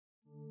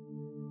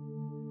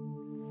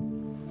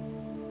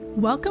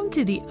Welcome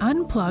to the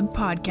Unplug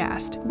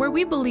Podcast, where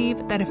we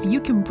believe that if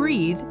you can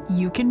breathe,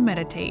 you can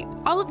meditate.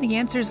 All of the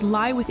answers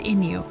lie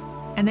within you,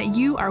 and that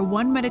you are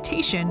one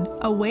meditation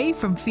away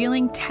from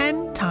feeling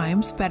 10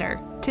 times better.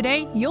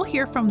 Today, you'll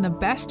hear from the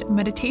best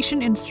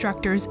meditation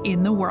instructors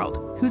in the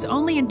world, whose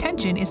only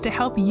intention is to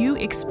help you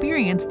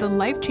experience the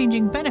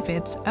life-changing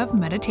benefits of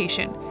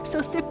meditation.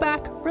 So sit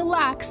back,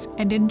 relax,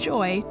 and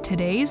enjoy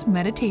today's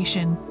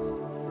meditation.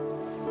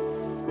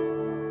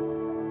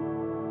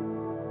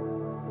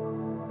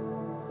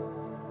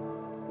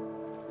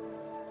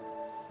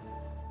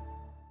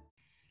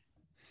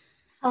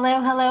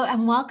 Hello,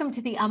 and welcome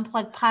to the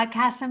Unplug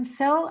Podcast. I'm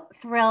so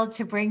thrilled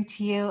to bring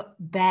to you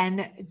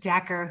Ben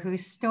Decker,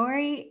 whose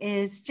story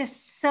is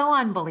just so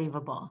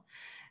unbelievable.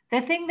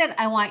 The thing that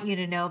I want you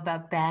to know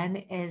about Ben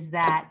is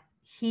that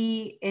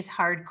he is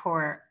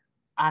hardcore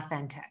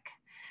authentic.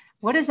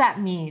 What does that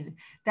mean?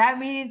 That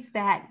means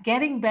that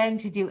getting Ben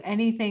to do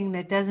anything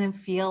that doesn't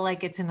feel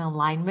like it's in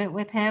alignment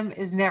with him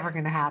is never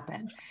going to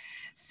happen.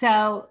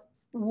 So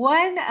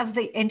one of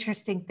the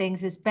interesting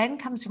things is Ben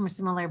comes from a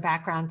similar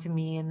background to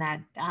me in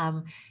that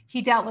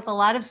he dealt with a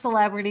lot of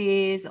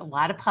celebrities, a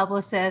lot of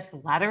publicists, a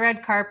lot of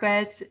red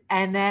carpets,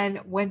 and then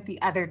went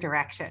the other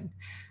direction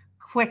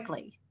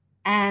quickly.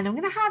 And I'm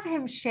going to have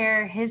him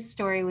share his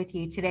story with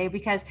you today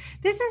because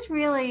this is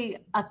really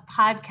a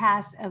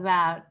podcast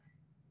about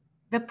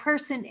the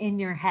person in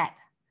your head,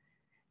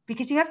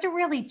 because you have to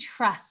really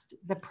trust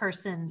the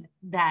person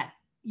that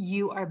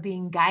you are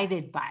being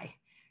guided by,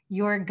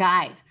 your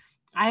guide.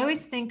 I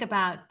always think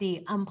about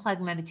the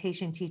Unplugged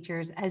meditation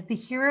teachers as the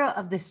hero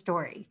of the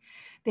story.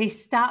 They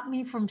stop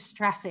me from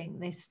stressing.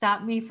 They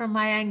stop me from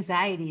my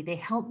anxiety. They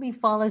help me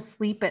fall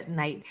asleep at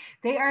night.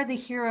 They are the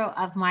hero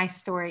of my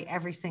story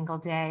every single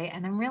day.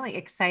 And I'm really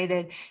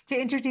excited to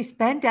introduce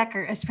Ben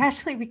Decker,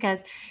 especially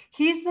because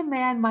he's the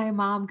man my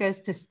mom goes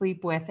to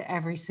sleep with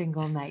every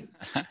single night.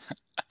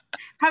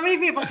 How many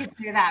people can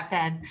say that,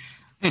 Ben?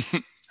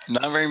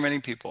 Not very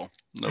many people.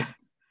 Nope.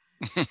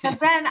 So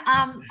Ben,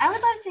 I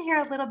would like to hear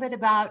a little bit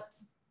about,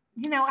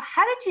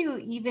 how did you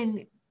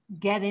even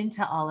get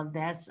into all of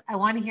this? I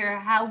want to hear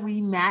how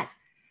we met,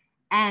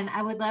 and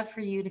I would love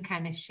for you to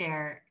kind of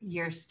share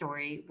your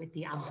story with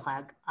the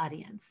Unplug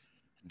audience.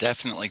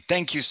 Definitely.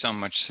 Thank you so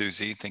much,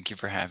 Susie. Thank you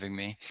for having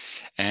me.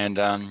 And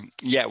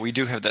yeah, we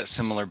do have that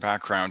similar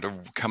background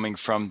of coming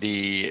from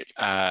the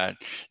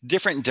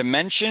different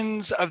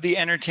dimensions of the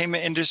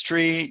entertainment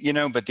industry,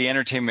 but the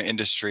entertainment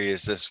industry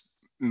is this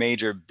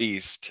major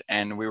beast,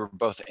 and we were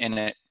both in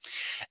it.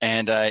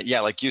 And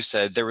yeah, like you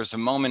said, there was a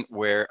moment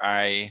where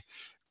I,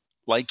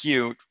 like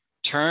you,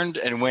 turned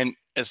and went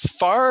as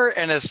far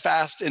and as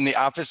fast in the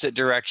opposite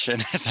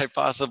direction as I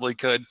possibly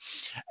could.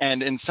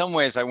 And in some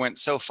ways I went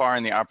so far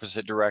in the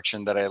opposite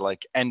direction that I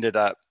ended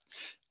up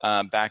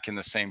back in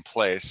the same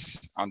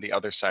place on the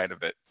other side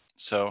of it.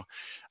 So,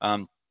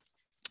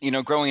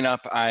 growing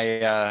up,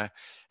 I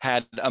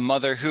had a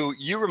mother who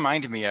you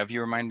remind me of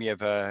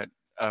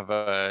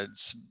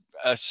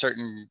a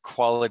certain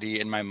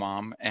quality in my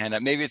mom, and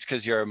maybe it's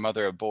because you're a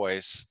mother of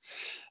boys,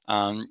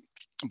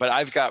 but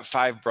I've got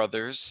 5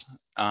 brothers.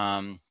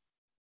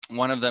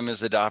 One of them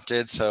is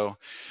adopted, so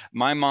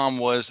my mom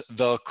was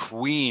the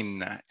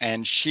queen,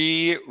 and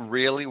she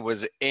really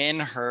was in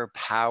her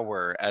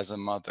power as a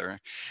mother,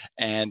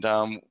 and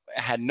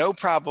had no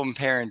problem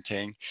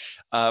parenting.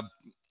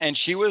 And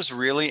she was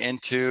really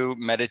into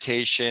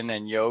meditation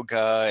and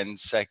yoga and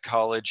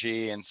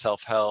psychology and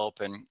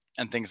self-help and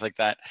things like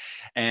that.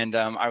 And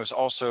I was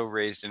also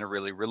raised in a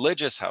really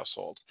religious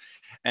household.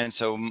 And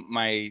so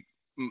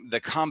the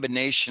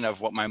combination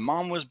of what my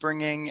mom was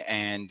bringing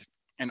and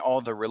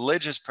all the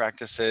religious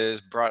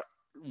practices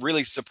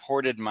really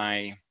supported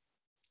my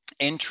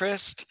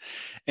interest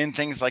in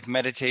things like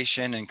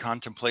meditation and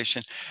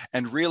contemplation,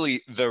 and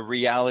really the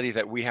reality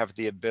that we have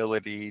the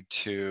ability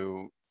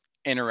to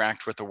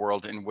interact with the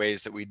world in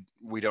ways that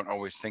we don't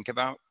always think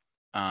about.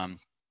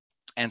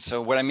 And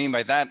so what I mean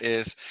by that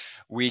is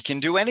we can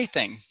do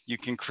anything. You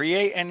can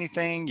create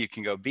anything. You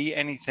can go be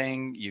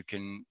anything. You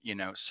can,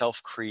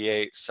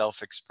 self-create,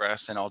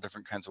 self-express in all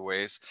different kinds of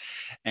ways.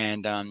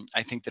 And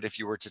I think that if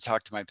you were to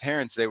talk to my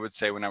parents, they would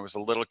say when I was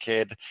a little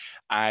kid,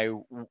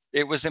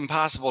 it was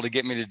impossible to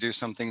get me to do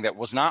something that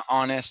was not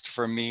honest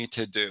for me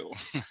to do.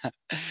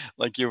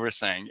 Like you were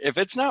saying, if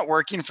it's not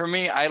working for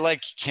me, I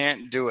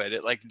can't do it.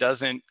 It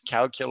doesn't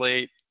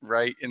calculate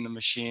right in the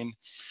machine.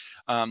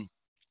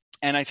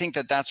 And I think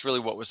that that's really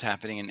what was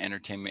happening in the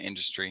entertainment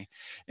industry.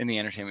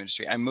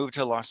 I moved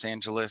to Los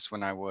Angeles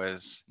when I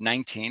was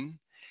 19,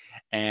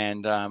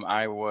 and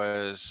I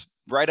was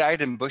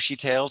bright-eyed and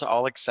bushy-tailed,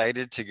 all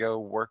excited to go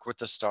work with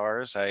the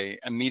stars. I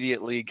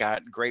immediately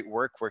got great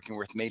work working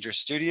with major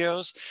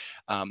studios,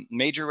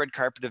 major red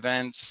carpet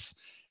events,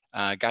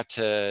 got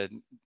to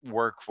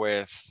work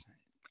with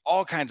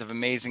all kinds of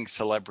amazing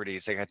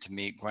celebrities. I got to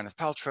meet Gwyneth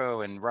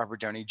Paltrow and Robert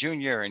Downey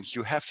Jr. and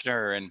Hugh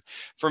Hefner. And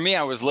for me,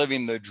 I was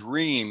living the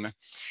dream.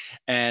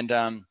 And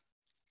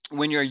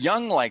when you're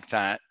young like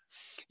that,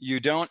 you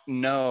don't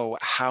know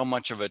how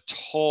much of a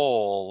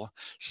toll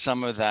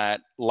some of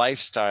that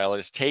lifestyle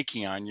is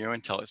taking on you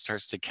until it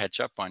starts to catch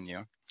up on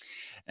you.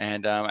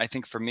 And I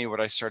think for me, what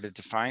I started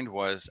to find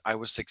was I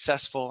was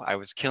successful, I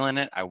was killing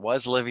it, I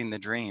was living the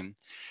dream.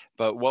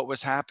 But what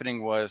was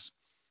happening was,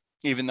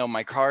 even though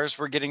my cars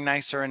were getting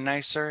nicer and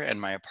nicer, and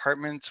my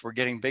apartments were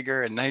getting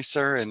bigger and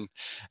nicer, and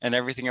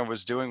everything I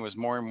was doing was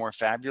more and more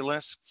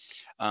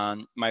fabulous,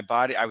 my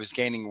body, I was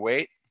gaining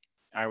weight.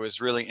 I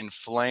was really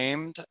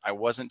inflamed. I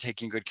wasn't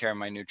taking good care of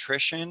my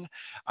nutrition.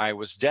 I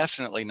was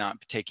definitely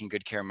not taking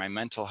good care of my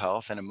mental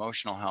health and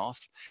emotional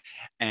health.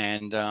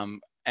 And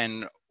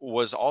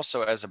was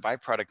also, as a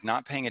byproduct,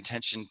 not paying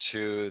attention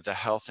to the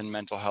health and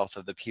mental health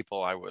of the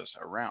people I was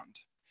around.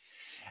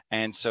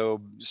 And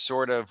so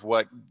sort of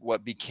what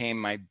became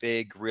my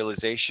big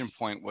realization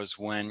point was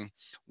when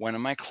one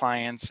of my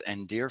clients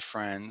and dear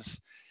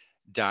friends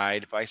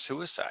died by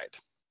suicide.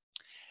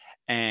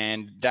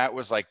 And that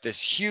was like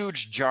this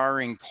huge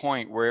jarring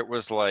point where it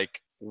was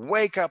like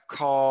wake up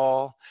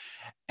call.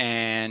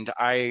 And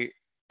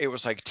it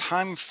was like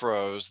time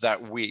froze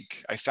that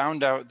week. I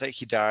found out that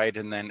he died,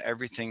 and then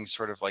everything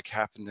sort of like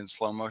happened in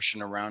slow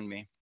motion around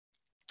me.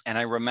 And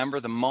I remember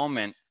the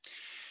moment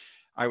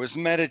I was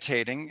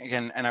meditating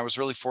again, and I was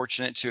really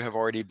fortunate to have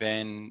already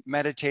been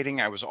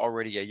meditating. I was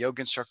already a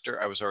yoga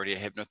instructor. I was already a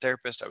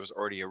hypnotherapist. I was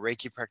already a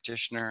Reiki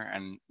practitioner.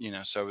 And,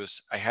 so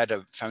I had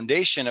a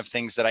foundation of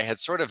things that I had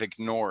sort of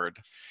ignored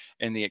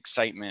in the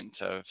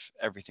excitement of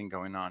everything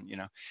going on,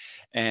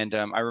 And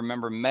I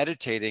remember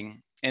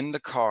meditating in the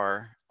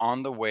car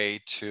on the way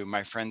to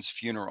my friend's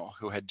funeral,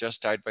 who had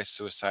just died by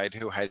suicide,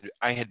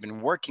 I had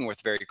been working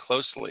with very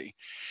closely.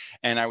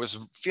 And I was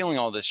feeling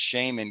all this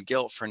shame and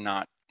guilt for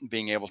not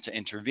being able to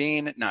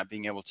intervene, not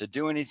being able to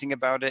do anything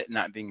about it,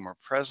 not being more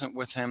present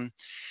with him.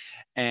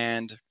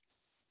 And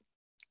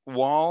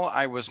while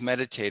I was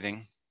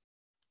meditating,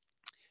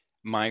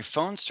 my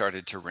phone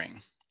started to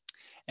ring,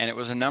 and it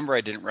was a number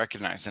I didn't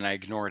recognize, and I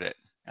ignored it.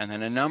 And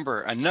then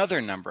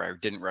another number I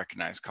didn't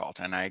recognize called,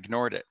 and I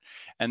ignored it.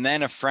 And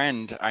then a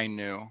friend I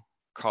knew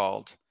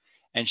called,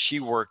 and she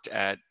worked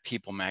at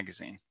People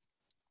magazine.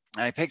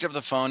 And I picked up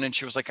the phone, and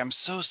she was like, "I'm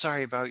so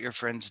sorry about your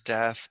friend's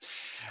death.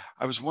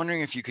 I was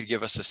wondering if you could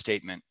give us a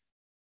statement."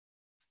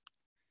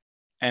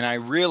 And I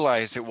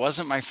realized it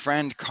wasn't my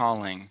friend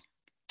calling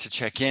to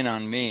check in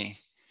on me.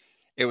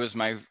 It was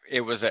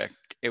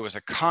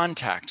a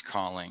contact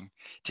calling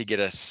to get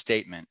a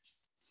statement.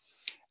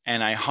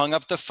 And I hung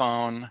up the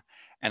phone,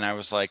 and I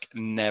was like,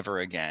 never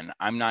again.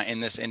 I'm not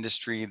in this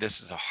industry.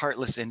 This is a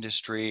heartless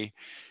industry,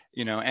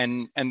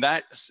 and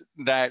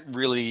that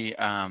really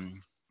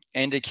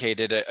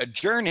indicated a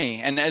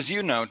journey. And as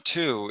you know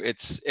too,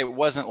 it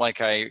wasn't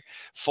like I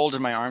folded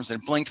my arms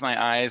and blinked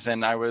my eyes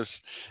and I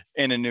was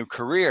in a new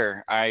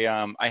career.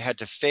 I had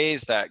to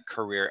phase that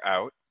career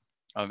out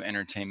of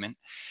entertainment,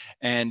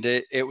 and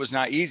it was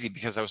not easy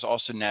because I was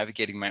also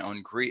navigating my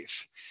own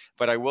grief.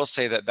 But I will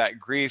say that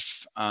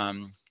grief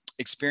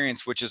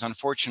experience, which is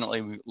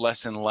unfortunately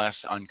less and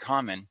less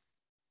uncommon,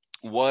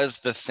 was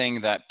the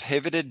thing that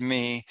pivoted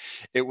me.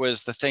 It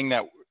was the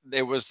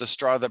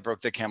straw that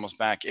broke the camel's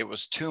back. It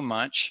was too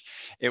much.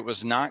 It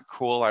was not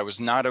cool. I was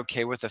not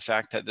okay with the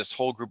fact that this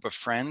whole group of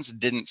friends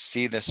didn't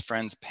see this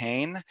friend's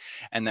pain,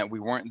 and that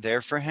we weren't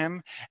there for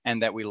him,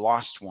 and that we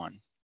lost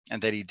one,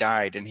 and that he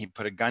died, and he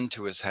put a gun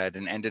to his head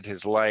and ended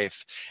his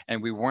life.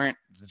 And we weren't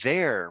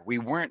there. We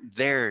weren't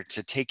there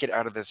to take it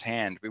out of his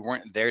hand. We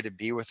weren't there to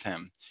be with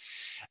him.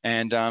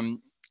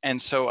 And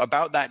so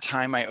about that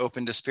time, I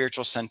opened a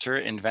spiritual center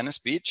in Venice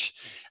Beach,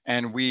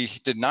 and we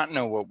did not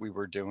know what we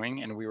were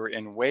doing, and we were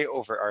in way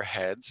over our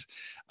heads.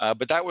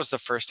 But that was the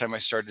first time I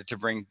started to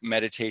bring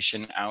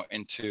meditation out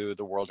into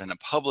the world in a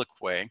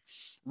public way,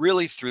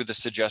 really through the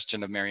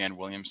suggestion of Marianne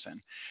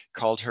Williamson.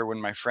 Called her when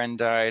my friend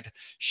died.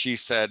 She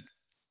said,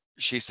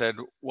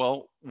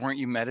 "Well, weren't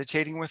you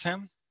meditating with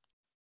him?"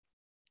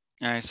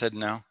 And I said,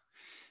 "No."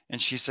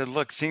 And she said,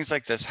 "Look, things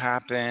like this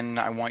happen.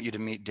 I want you to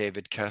meet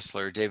David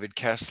Kessler." David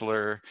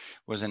Kessler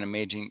was an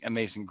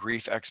amazing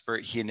grief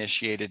expert. He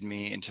initiated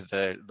me into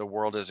the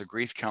world as a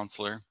grief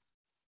counselor.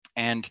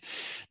 And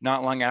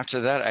not long after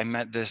that, I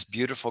met this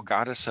beautiful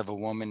goddess of a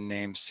woman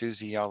named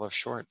Susie Olive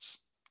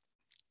Schwartz.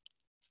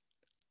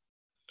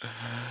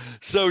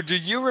 So do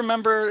you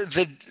remember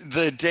the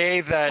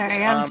day that...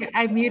 Sorry,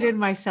 I muted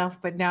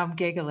myself, but now I'm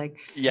giggling.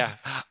 Yeah,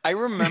 I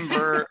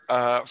remember,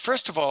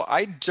 first of all,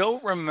 I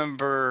don't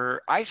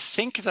remember, I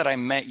think that I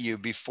met you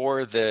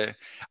before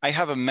I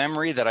have a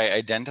memory that I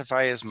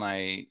identify as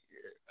my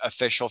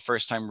official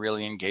first time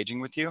really engaging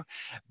with you,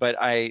 but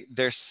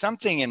there's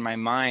something in my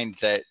mind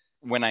that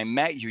when I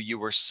met you, you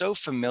were so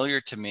familiar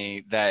to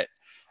me that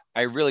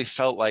I really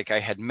felt like I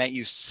had met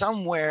you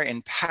somewhere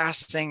in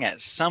passing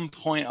at some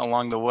point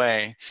along the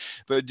way.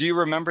 But do you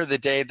remember the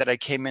day that I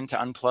came in to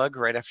Unplug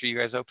right after you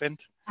guys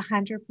opened?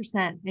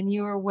 100%. And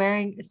you were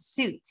wearing a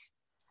suit,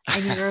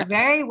 and you were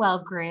very well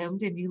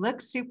groomed, and you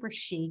looked super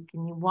chic,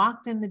 and you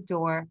walked in the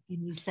door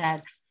and you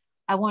said,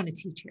 "I want to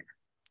teach here."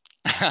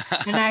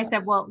 And I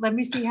said, "Well, let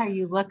me see how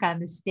you look on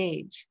the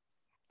stage."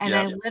 And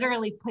Yeah. I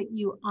literally put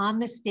you on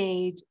the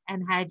stage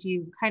and had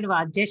you kind of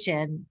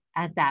audition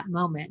at that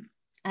moment.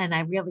 And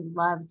I really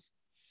loved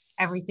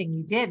everything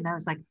you did. And I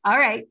was like, all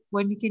right,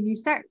 when can you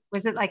start?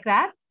 Was it like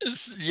that?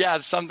 Yeah,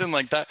 something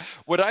like that.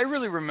 What I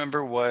really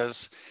remember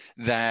was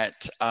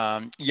that,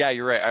 yeah,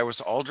 you're right. I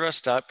was all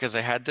dressed up because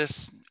I had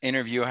this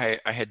interview I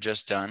had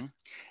just done,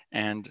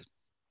 and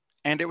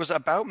it was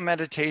about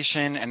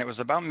meditation, and it was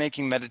about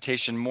making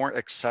meditation more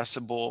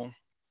accessible.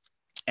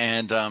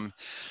 And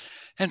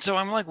so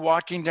I'm like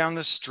walking down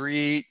the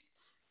street.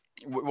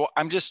 Well,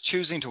 I'm just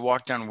choosing to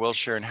walk down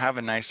Wilshire and have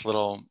a nice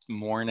little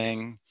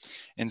morning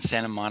in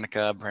Santa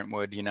Monica,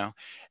 Brentwood,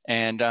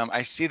 And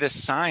I see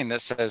this sign that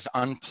says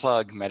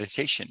Unplug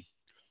Meditation.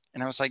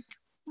 And I was like,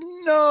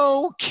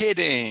 no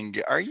kidding.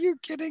 Are you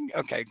kidding?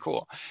 Okay,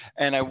 cool.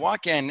 And I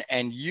walk in,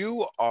 and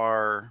you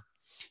are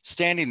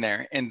standing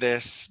there in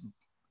this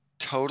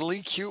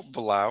totally cute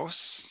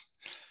blouse.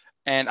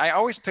 And I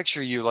always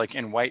picture you like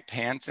in white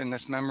pants in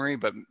this memory,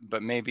 but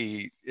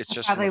maybe it's It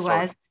just from a probably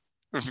photo. was.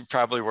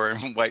 Probably were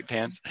in white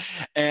pants.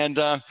 And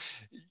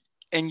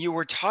you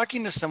were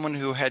talking to someone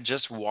who had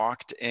just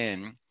walked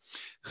in,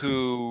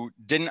 who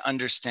didn't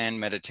understand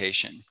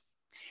meditation.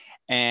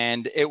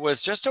 And it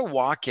was just a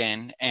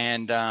walk-in,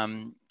 and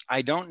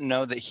I don't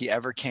know that he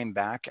ever came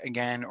back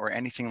again or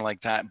anything like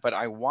that, but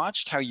I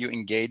watched how you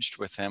engaged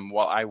with him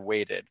while I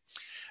waited.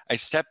 I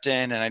stepped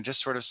in, and I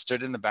just sort of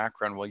stood in the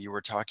background while you were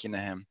talking to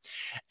him.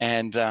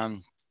 And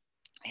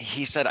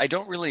he said, I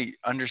don't really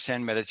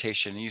understand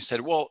meditation. And you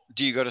said, well,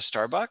 do you go to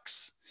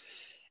Starbucks?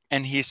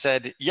 And he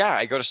said, yeah,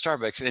 I go to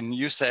Starbucks. And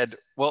you said,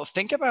 well,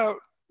 think about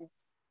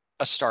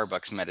a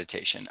Starbucks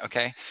meditation.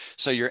 Okay.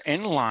 So you're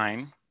in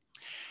line,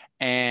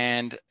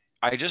 and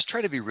I just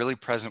try to be really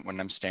present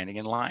when I'm standing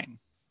in line.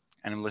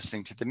 And I'm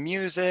listening to the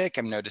music.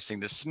 I'm noticing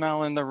the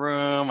smell in the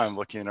room. I'm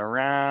looking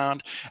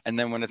around. And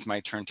then when it's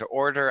my turn to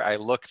order, I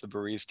look the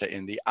barista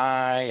in the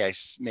eye.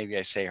 Maybe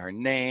I say her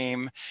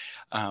name,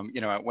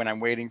 when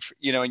I'm waiting for,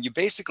 and you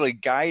basically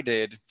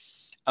guided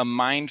a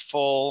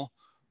mindful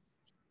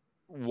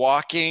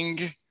walking,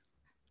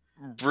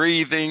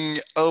 breathing,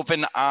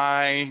 open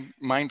eye,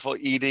 mindful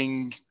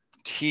eating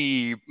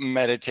tea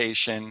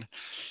meditation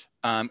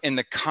in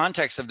the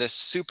context of this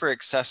super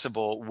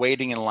accessible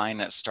waiting in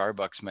line at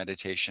Starbucks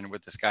meditation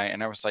with this guy.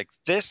 And I was like,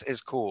 this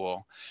is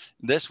cool.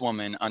 This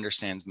woman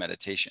understands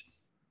meditation.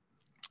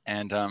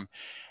 And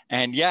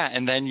yeah,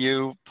 and then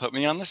you put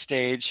me on the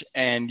stage,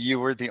 and you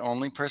were the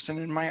only person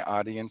in my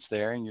audience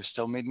there, and you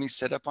still made me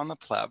sit up on the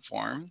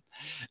platform.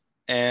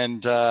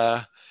 And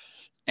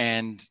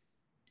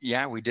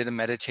yeah, we did a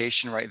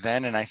meditation right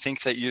then. And I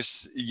think that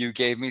you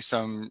gave me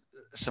some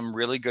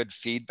really good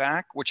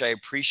feedback, which I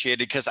appreciated,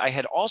 because I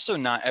had also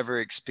not ever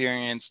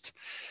experienced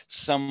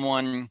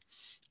someone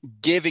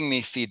giving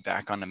me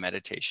feedback on a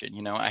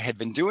meditation. I had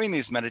been doing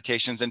these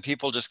meditations, and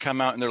people just come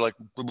out and they're like,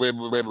 blah,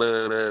 blah, blah,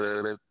 blah,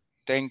 blah, blah.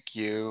 Thank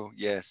you.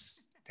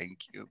 Yes.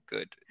 Thank you.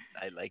 Good.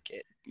 I like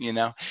it,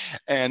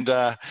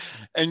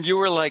 and you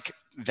were like,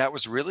 that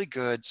was really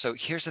good. So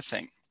here's the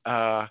thing.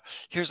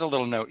 Here's a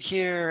little note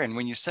here. And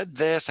when you said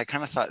this, I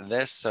kind of thought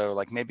this. So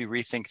like maybe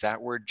rethink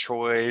that word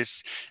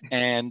choice.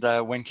 And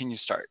when can you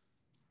start?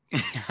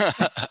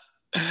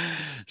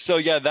 So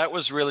yeah, that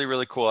was really,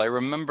 really cool. I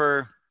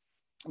remember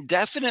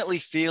definitely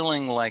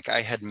feeling like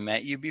I had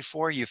met you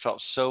before. You felt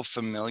so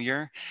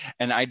familiar.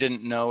 And I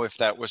didn't know if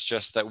that was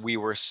just that we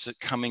were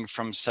coming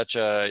from such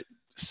a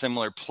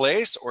similar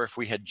place, or if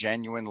we had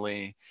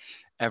genuinely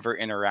ever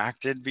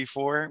interacted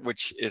before,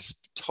 which is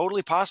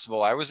totally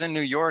possible. I was in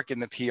New York in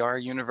the PR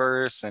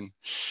universe, and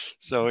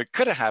so it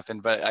could have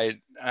happened, but I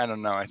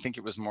don't know. I think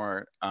it was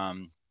more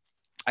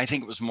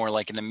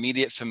like an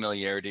immediate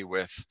familiarity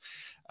with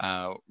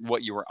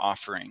what you were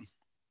offering.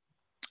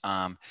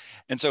 And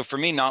so for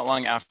me, not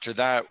long after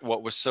that,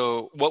 what was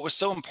so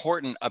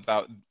important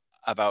about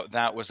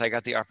that was I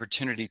got the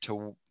opportunity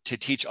to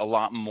teach a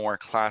lot more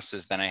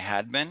classes than I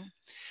had been.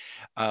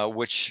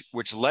 Which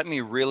let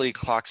me really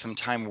clock some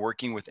time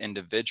working with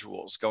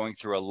individuals going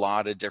through a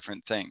lot of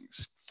different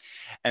things.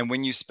 And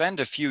when you spend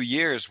a few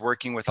years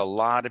working with a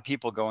lot of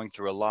people going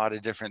through a lot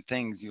of different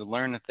things, you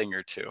learn a thing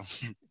or two,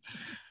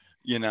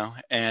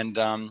 and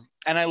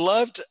I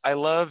loved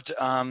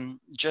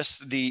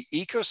just the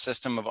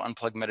ecosystem of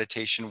Unplugged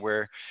Meditation,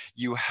 where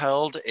you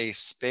held a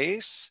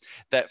space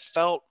that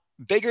felt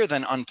bigger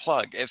than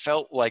Unplug. It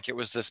felt like it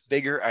was this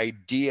bigger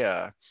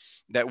idea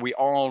that we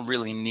all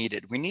really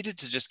needed. We needed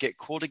to just get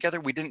cool together.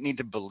 We didn't need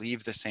to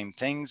believe the same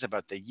things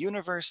about the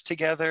universe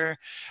together.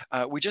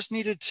 We just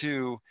needed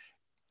to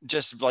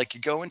just like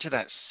go into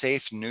that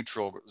safe,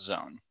 neutral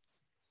zone.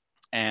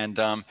 And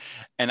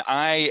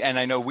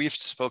I know we've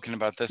spoken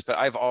about this, but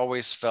I've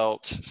always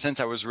felt since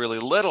I was really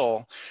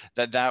little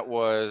that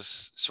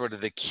was sort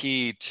of the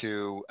key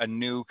to a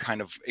new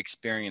kind of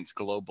experience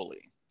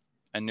globally,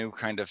 a new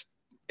kind of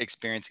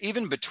experience,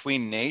 even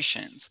between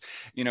nations.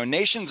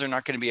 Nations are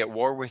not going to be at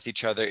war with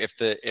each other if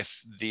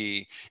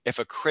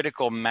a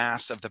critical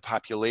mass of the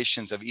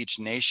populations of each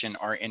nation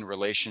are in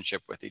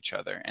relationship with each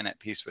other and at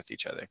peace with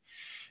each other.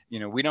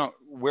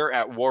 We're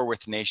at war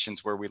with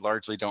nations where we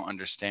largely don't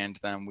understand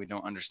them. We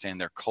don't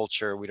understand their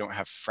culture. We don't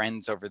have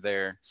friends over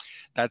there.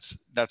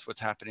 That's what's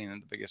happening in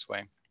the biggest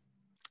way.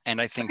 And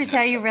I think to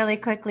tell you really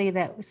quickly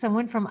that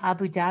someone from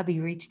Abu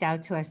Dhabi reached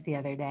out to us the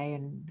other day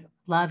and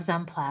loves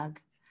Unplug.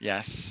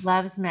 Yes.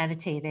 Loves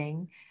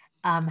meditating,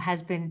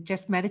 has been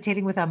just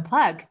meditating with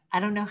Unplug. I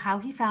don't know how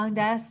he found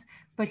us,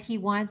 but he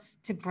wants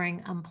to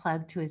bring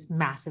Unplug to his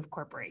massive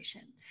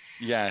corporation.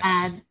 Yes.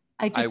 And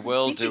I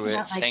will do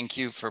it. Thank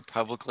you for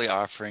publicly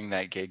offering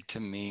that gig to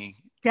me.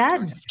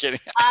 Done. I'm just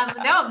kidding.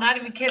 No, I'm not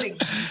even kidding.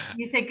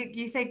 You think,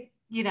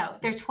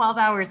 they're 12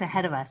 hours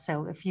ahead of us.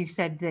 So if you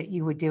said that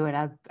you would do it,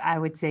 I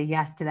would say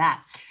yes to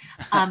that.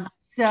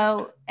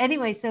 So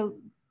anyway, so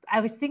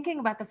I was thinking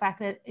about the fact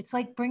that it's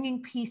like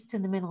bringing peace to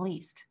the Middle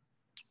East.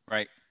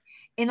 Right.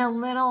 In a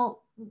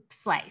little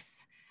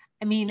slice.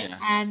 I mean, Yeah.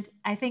 And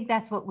I think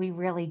that's what we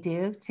really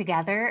do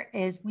together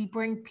is we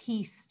bring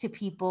peace to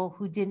people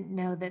who didn't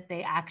know that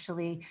they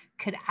actually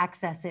could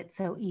access it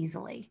so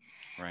easily.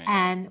 Right.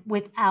 And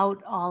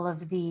without all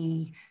of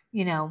the,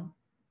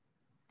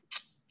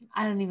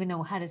 I don't even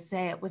know how to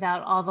say it,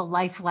 without all the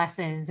life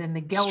lessons and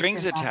the guilt.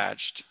 Strings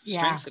attached. Yeah.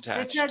 Strings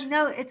attached.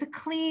 It's a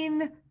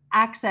clean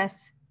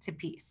access to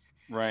peace.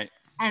 Right.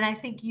 And I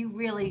think you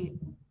really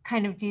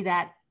kind of do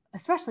that,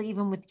 especially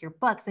even with your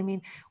books. I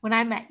mean, when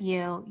I met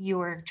you, you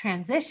were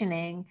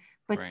transitioning,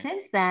 but Right.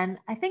 since then,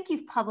 I think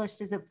you've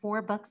published, is it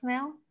 4 books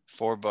now?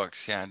 4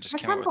 books. Yeah. Just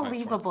That's came out with my 4th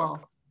unbelievable.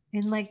 book.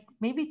 In like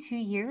maybe 2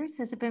 years.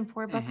 Has it been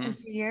 4 books in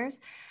 2 years?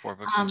 4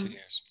 books in 2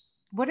 years.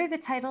 What are the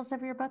titles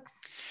of your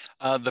books?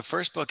 The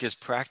first book is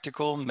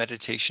Practical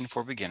Meditation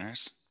for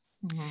Beginners.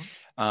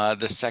 Mm-hmm.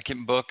 The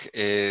second book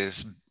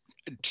is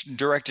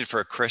directed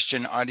for a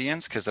Christian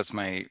audience because that's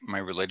my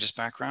religious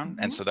background.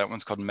 Mm-hmm. And so that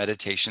one's called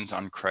Meditations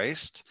on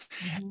Christ.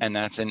 Mm-hmm. And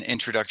that's an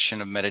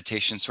introduction of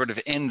meditation sort of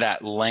in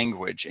that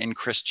language, in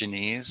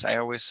Christianese, I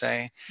always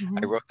say. Mm-hmm.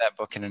 I wrote that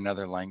book in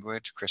another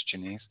language,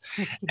 Christianese.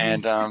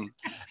 Christianese.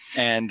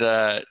 And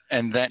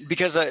then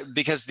because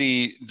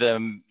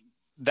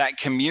that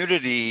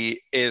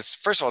community is,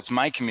 first of all, it's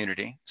my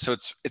community. So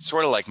it's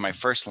sort of like my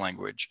first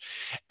language.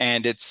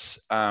 And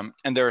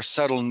and there are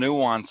subtle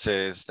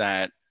nuances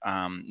that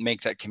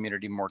make that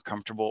community more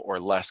comfortable or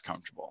less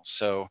comfortable.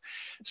 So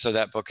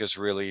that book is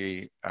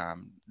really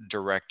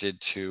directed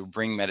to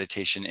bring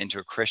meditation into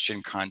a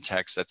Christian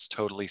context that's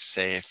totally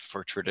safe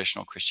for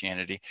traditional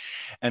Christianity.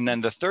 And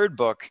then the third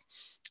book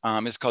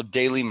is called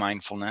Daily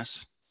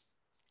Mindfulness.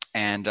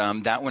 And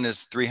that one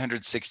is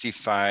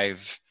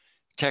 365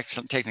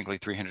 technically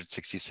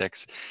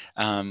 366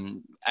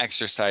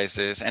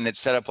 exercises, and it's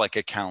set up like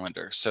a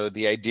calendar. So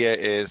the idea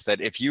is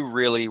that if you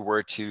really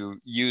were to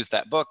use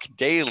that book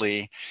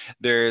daily,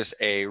 there's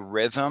a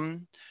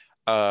rhythm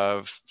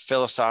of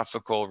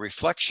philosophical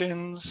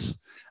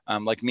reflections,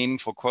 like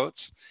meaningful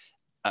quotes,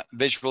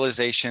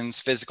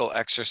 visualizations, physical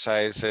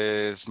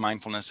exercises,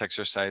 mindfulness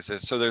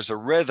exercises. So there's a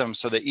rhythm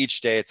so that each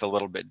day it's a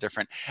little bit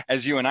different.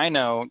 As you and I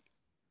know,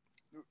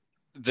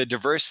 the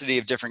diversity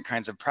of different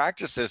kinds of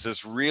practices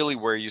is really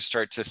where you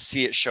start to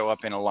see it show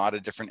up in a lot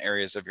of different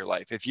areas of your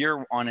life. If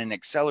you're on an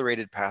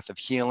accelerated path of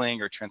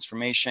healing or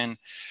transformation,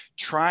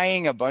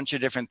 trying a bunch of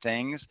different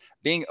things,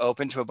 being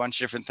open to a bunch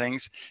of different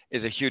things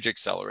is a huge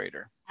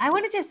accelerator. I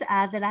want to just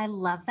add that I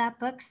love that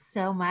book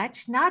so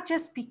much, not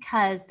just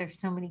because there's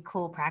so many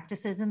cool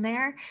practices in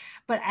there,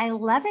 but I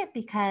love it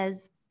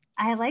because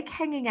I like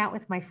hanging out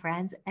with my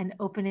friends and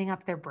opening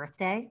up their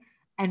birthday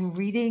and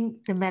reading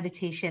the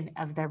meditation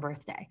of their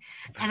birthday.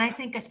 And I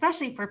think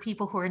especially for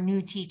people who are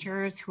new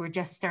teachers, who are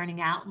just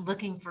starting out and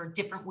looking for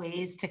different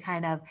ways to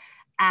kind of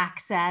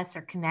access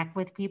or connect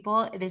with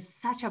people, it is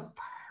such a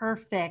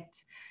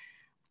perfect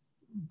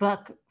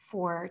book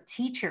for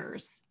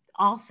teachers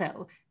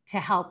also to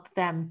help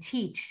them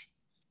teach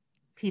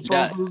people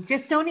who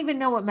just don't even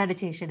know what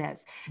meditation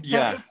is.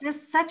 So it's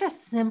just such a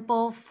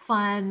simple,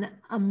 fun,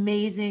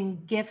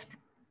 amazing gift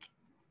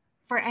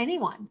for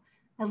anyone.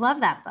 I love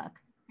that book.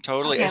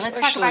 Totally. Okay, let's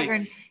talk about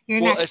your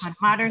next one,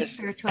 modern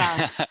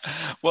spirituality.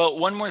 Well,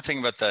 one more thing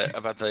about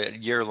the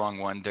year-long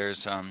one.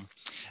 There's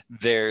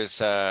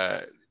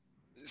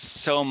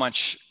so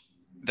much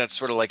that's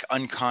sort of like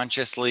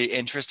unconsciously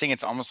interesting.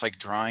 It's almost like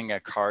drawing a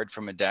card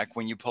from a deck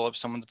when you pull up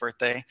someone's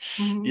birthday,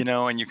 Mm-hmm.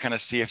 and you kind of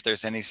see if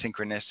there's any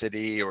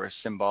synchronicity or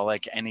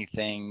symbolic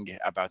anything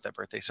about that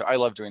birthday. So I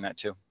love doing that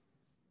too.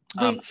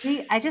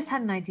 I just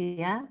had an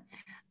idea.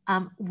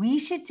 We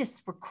should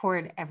just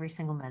record every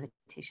single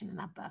meditation in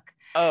that book.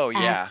 Oh,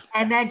 yeah.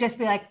 And then just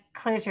be like,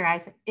 close your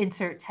eyes,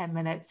 insert 10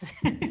 minutes.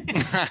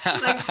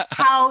 Like,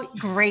 how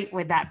great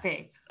would that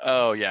be?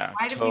 Oh, yeah.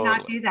 Why did we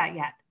not do that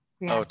yet?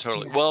 Oh,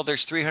 totally. Well,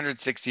 there's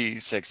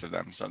 366 of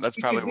them. So that's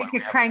probably we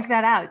could crank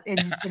that out in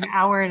an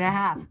hour and a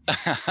half.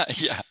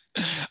 Yeah.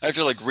 I have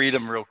to like read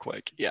them real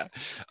quick. Yeah.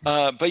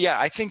 But yeah,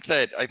 I think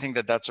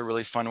that that's a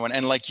really fun one.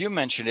 And like you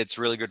mentioned, it's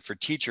really good for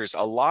teachers.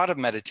 A lot of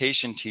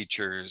meditation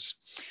teachers,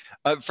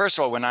 first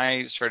of all, when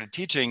I started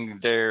teaching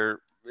there,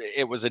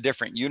 it was a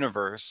different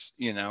universe,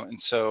 you know? And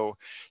so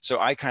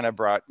I kind of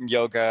brought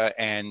yoga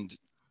and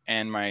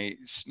my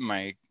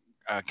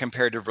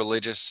comparative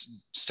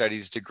religious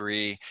studies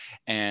degree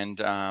and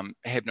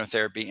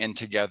hypnotherapy in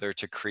together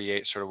to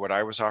create sort of what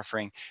I was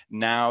offering.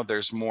 Now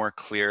there's more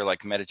clear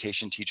like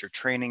meditation teacher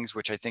trainings,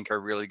 which I think are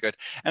really good.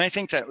 And I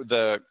think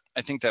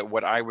that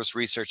what I was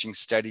researching,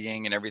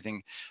 studying, and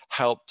everything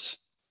helped.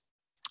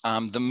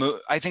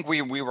 I think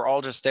we were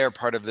all just there,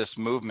 part of this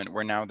movement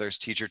where now there's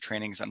teacher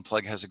trainings.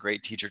 Unplug has a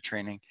great teacher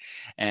training,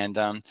 and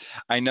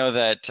I know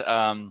that.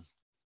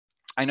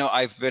 I know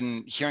I've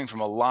been hearing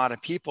from a lot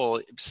of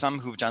people, some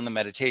who've done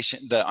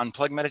the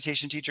Unplugged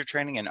meditation teacher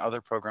training and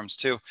other programs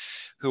too,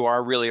 who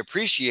are really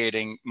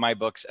appreciating my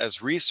books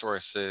as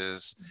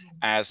resources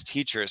as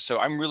teachers.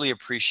 So I'm really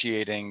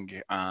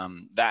appreciating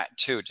that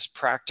too, just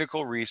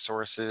practical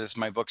resources.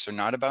 My books are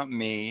not about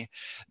me.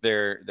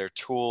 They're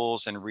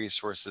tools and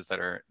resources that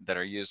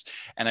are used.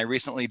 And I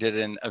recently did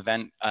an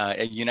event,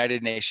 a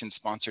United Nations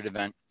sponsored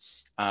event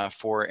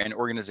for an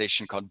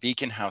organization called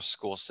Beacon House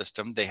School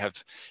System. They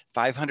have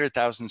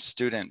 500,000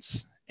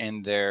 students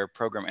in their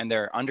program, and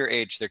they're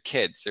underage, they're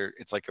kids.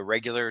 It's like a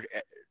regular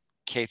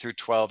K through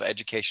 12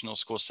 educational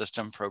school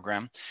system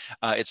program.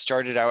 It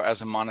started out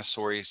as a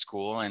Montessori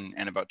school,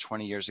 and about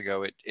 20 years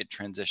ago, it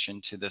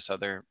transitioned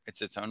to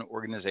it's its own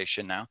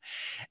organization now.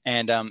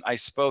 And I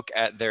spoke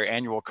at their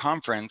annual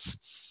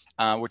conference,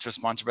 which was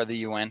sponsored by the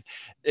UN.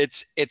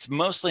 It's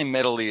mostly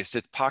Middle East.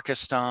 It's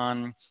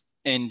Pakistan,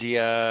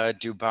 India,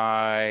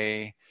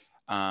 Dubai,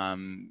 a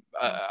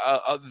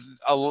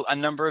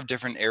number of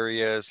different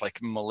areas like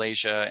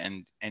Malaysia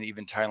and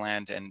even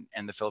Thailand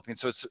and the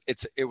Philippines. So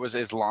it was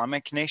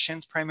Islamic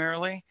nations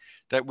primarily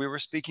that we were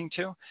speaking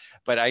to.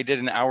 But I did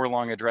an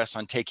hour-long address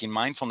on taking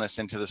mindfulness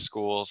into the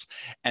schools,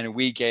 and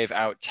we gave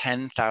out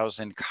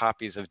 10,000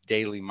 copies of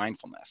daily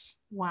mindfulness.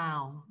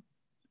 Wow.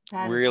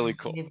 That is Really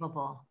cool.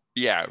 unbelievable.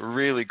 Yeah,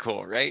 really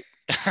cool, right?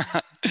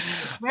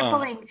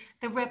 Rippling,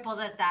 the ripple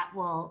that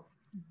will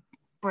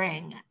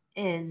bring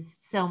is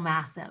so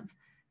massive.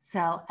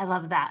 So I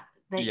love that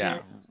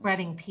you're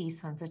spreading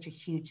peace on such a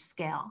huge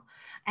scale.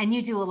 And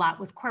you do a lot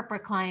with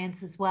corporate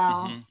clients as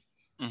well.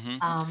 Mm-hmm.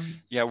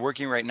 Mm-hmm.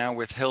 Working right now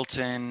with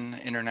Hilton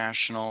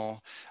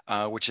International,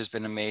 which has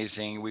been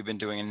amazing. We've been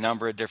doing a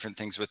number of different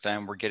things with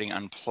them. We're getting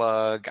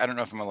Unplug. I don't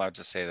know if I'm allowed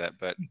to say that,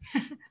 but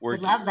we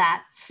love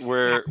that.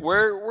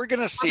 We're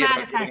gonna see it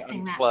about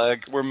getting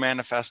Unplug. We're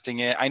manifesting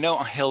it. I know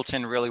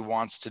Hilton really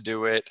wants to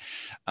do it.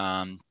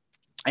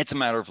 It's a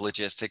matter of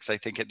logistics, I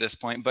think, at this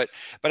point, but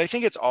I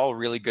think it's all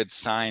really good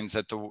signs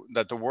that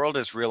the world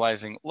is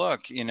realizing,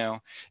 look, you know,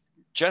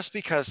 just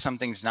because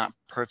something's not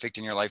perfect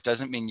in your life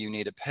doesn't mean you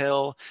need a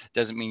pill,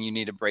 doesn't mean you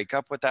need to break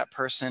up with that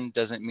person,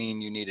 doesn't mean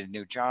you need a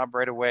new job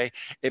right away.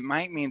 It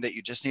might mean that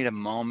you just need a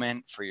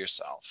moment for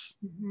yourself.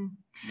 Mm-hmm.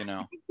 You know,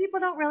 I think people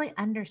don't really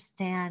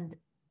understand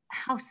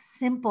how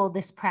simple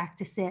this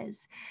practice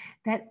is,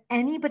 that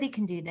anybody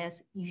can do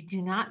this. You do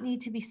not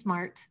need to be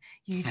smart.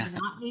 You do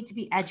not need to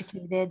be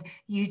educated.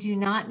 You do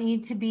not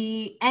need to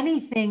be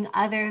anything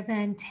other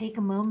than take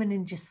a moment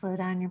and just slow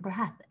down your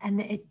breath.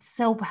 And it's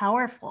so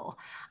powerful.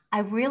 I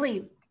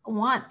really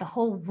want the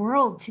whole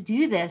world to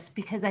do this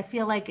because I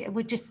feel like it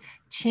would just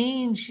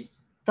change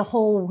the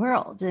whole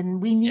world,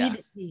 and we need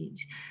to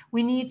change.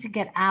 We need to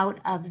get out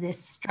of this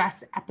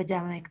stress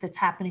epidemic that's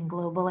happening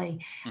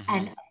globally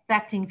and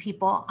affecting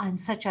people on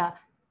such a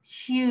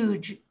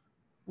huge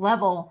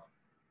level,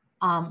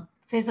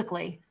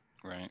 physically,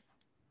 right,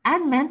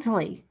 and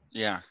mentally.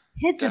 Yeah,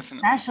 kids definitely.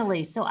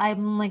 Especially. So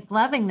I'm like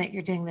loving that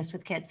you're doing this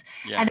with kids.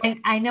 Yeah.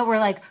 And I know we're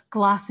like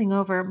glossing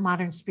over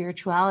modern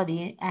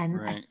spirituality, and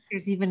Right. I think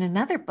there's even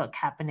another book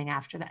happening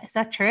after that. Is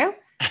that true?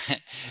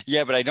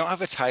 Yeah, but I don't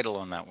have a title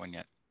on that one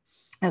yet.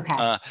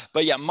 Okay.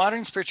 But yeah,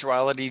 modern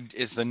spirituality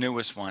is the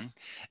newest one.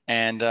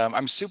 And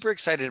I'm super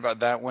excited about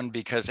that one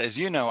because, as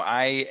you know,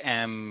 I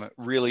am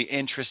really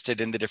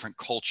interested in the different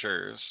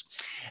cultures.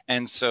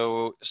 And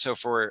so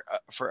for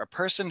a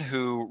person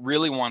who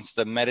really wants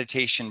the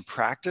meditation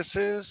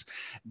practices,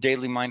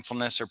 daily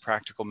mindfulness or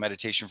practical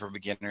meditation for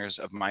beginners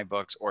of my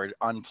books, or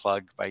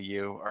Unplug by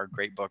you are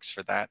great books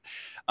for that.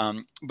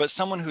 But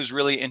someone who's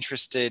really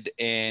interested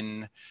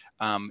in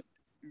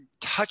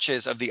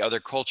touches of the other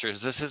cultures.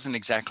 This isn't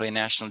exactly a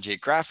National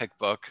Geographic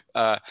book,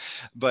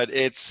 but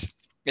it's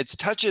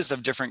touches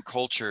of different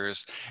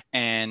cultures,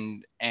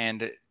 and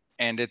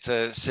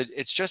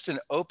it's just an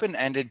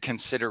open-ended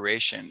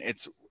consideration.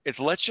 It's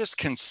let's just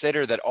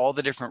consider that all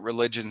the different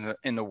religions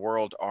in the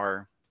world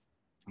are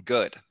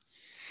good.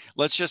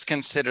 Let's just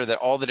consider that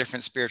all the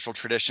different spiritual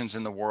traditions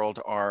in the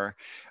world are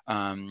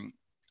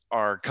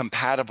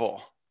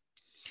compatible.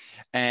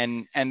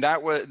 And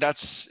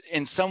that's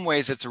in some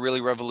ways it's a really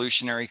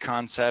revolutionary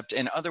concept.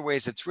 In other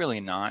ways, it's really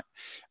not.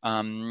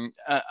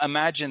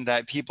 Imagine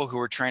that people who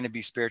are trying to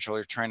be spiritual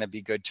are trying to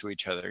be good to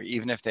each other,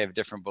 even if they have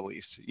different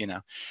beliefs, you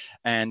know.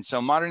 And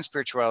so modern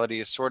spirituality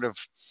is sort of,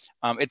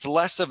 it's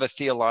less of a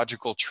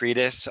theological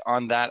treatise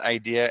on that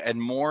idea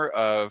and more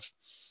of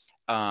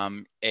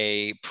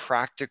a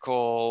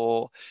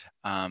practical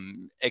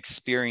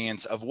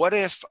experience of what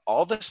if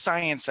all the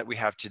science that we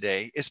have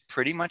today is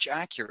pretty much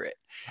accurate?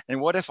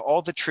 And what if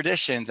all the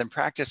traditions and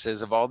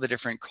practices of all the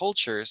different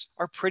cultures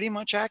are pretty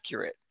much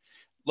accurate?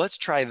 Let's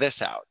try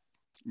this out.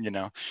 You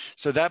know,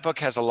 so that book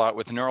has a lot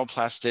with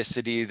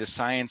neuroplasticity, the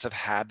science of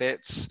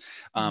habits,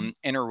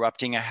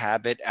 interrupting a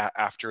habit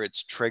after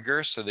its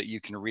trigger so that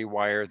you can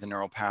rewire the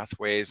neural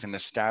pathways and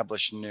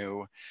establish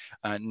new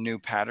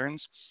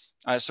patterns.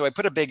 So I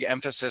put a big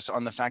emphasis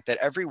on the fact that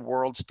every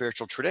world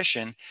spiritual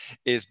tradition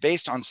is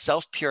based on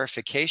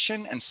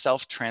self-purification and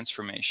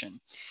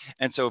self-transformation.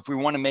 And so if we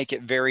want to make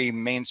it very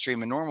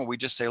mainstream and normal, we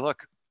just say,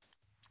 look,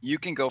 you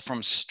can go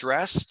from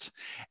stressed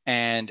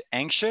and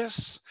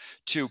anxious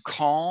to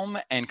calm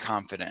and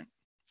confident.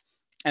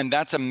 And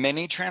that's a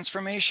mini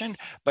transformation,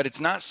 but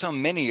it's not so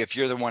mini if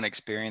you're the one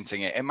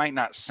experiencing it. It might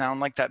not sound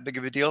like that big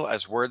of a deal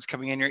as words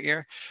coming in your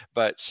ear,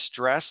 but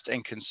stressed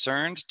and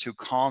concerned to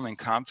calm and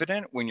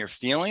confident when you're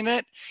feeling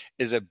it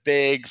is a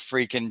big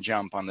freaking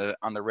jump on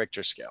the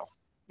Richter scale.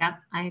 Yep,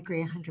 I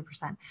agree 100%.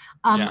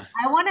 Yeah.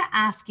 I want to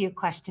ask you a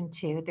question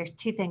too. There's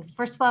two things.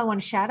 First of all, I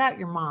want to shout out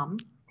your mom,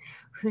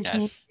 whose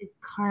name is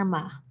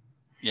Karma.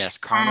 Yes,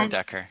 Karma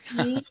Decker.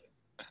 She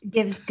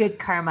gives good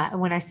karma. And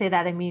when I say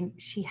that, I mean,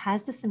 she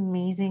has this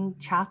amazing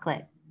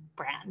chocolate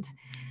brand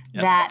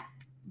that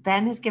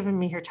Ben has given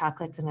me her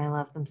chocolates and I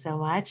love them so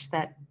much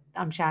that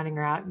I'm shouting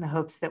her out in the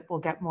hopes that we'll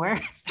get more.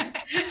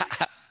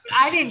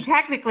 I didn't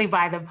technically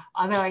buy them,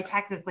 although I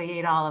technically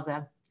ate all of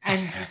them and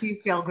I do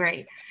feel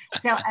great.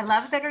 So I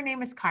love that her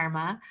name is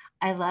Karma.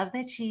 I love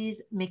that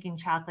she's making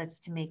chocolates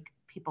to make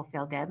people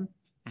feel good.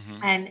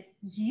 Mm-hmm. And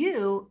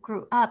you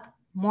grew up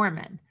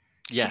Mormon.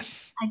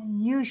 Yes.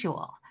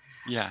 Unusual.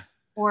 Yeah.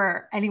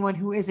 For anyone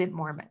who isn't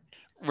Mormon.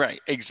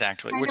 Right,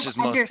 exactly, which is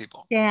most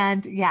people.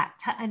 To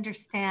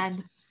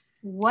understand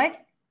what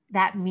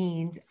that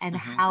means and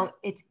how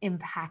it's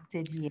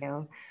impacted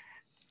you.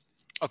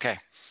 Okay,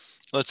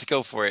 let's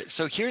go for it.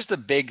 So here's the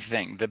big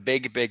thing, the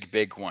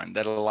big one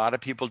that a lot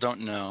of people don't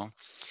know,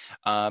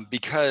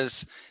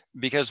 because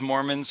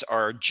Mormons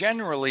are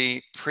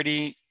generally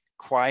pretty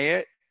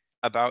quiet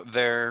about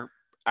their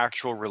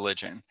actual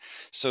religion.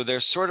 So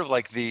there's sort of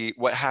like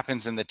what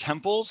happens in the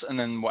temples and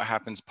then what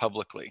happens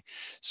publicly.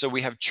 So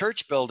we have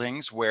church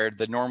buildings where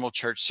the normal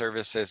church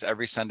services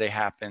every Sunday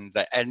happen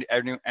that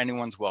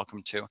anyone's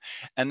welcome to.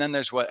 And then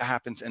there's what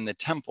happens in the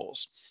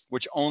temples,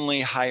 which only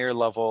higher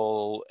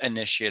level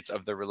initiates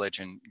of the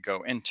religion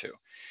go into.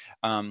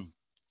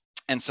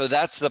 And so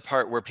that's the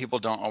part where people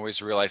don't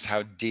always realize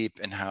how deep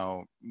and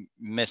how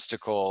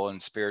mystical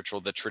and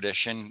spiritual the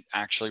tradition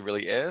actually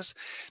really is,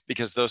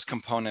 because those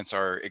components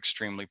are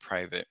extremely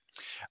private.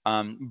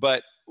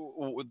 But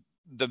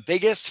the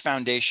biggest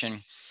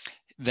foundation,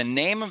 the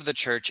name of the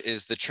church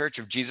is the Church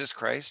of Jesus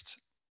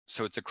Christ.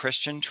 So it's a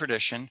Christian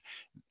tradition.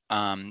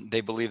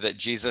 They believe that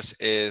Jesus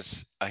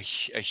is a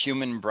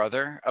human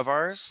brother of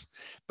ours,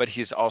 but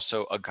he's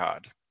also a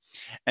God.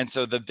 And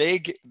so the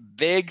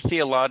big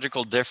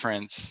theological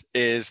difference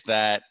is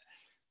that,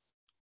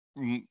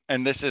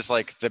 and this is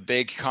like the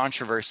big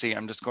controversy,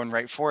 I'm just going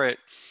right for it,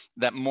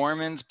 that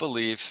Mormons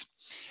believe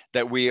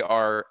that we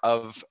are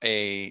of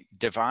a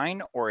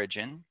divine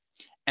origin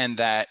and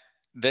that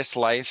this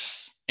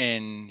life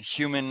in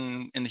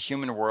the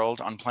human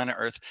world on planet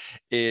Earth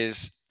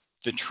is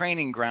the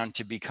training ground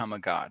to become a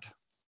God.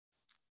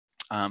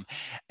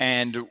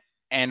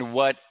 And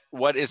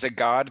what is a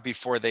God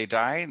before they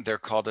die? They're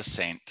called a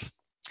saint.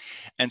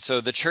 And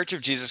so the Church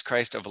of Jesus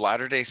Christ of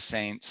Latter-day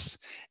Saints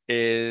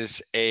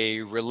is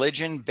a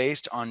religion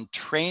based on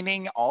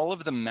training all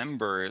of the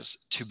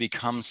members to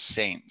become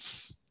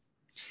saints.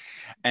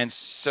 And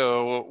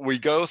so we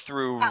go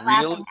through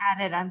laughing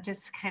at it. I'm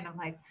just kind of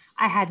like,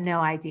 I had no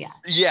idea.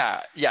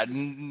 Yeah.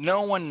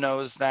 No one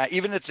knows that.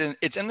 Even it's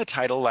in the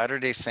title,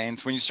 Latter-day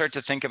Saints. When you start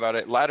to think about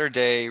it,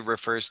 Latter-day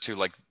refers to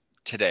like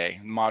today,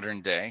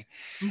 modern day.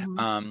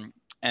 Mm-hmm.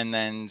 And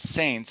then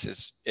saints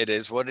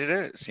is what it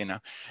is, you know?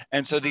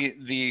 And so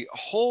the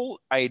whole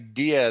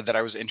idea that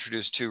I was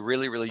introduced to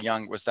really, really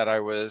young was that I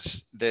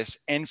was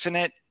this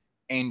infinite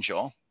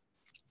angel,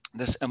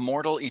 this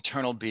immortal,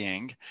 eternal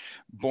being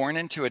born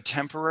into a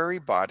temporary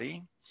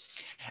body,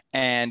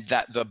 and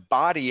that the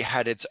body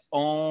had its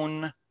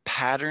own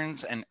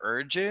patterns and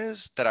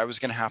urges that I was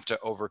going to have to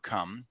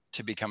overcome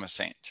to become a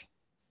saint.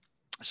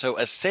 So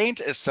a saint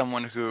is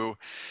someone who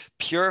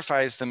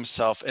purifies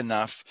themselves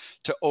enough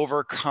to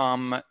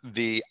overcome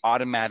the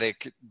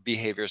automatic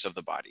behaviors of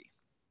the body,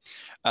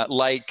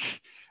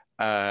 like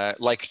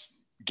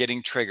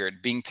getting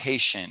triggered, being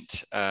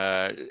patient.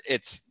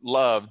 It's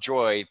love,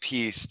 joy,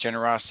 peace,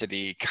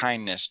 generosity,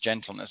 kindness,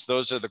 gentleness.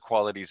 Those are the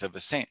qualities of a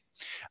saint.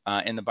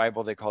 In the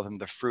Bible, they call them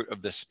the fruit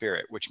of the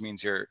Spirit, which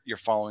means you're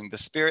following the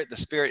Spirit. The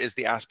Spirit is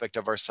the aspect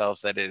of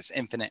ourselves that is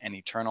infinite and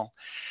eternal.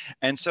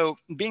 And so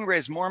being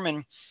raised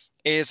Mormon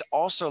is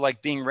also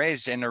like being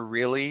raised in a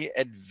really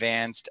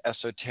advanced,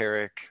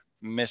 esoteric,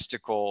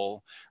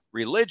 mystical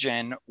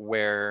religion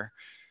where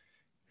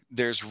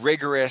there's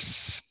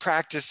rigorous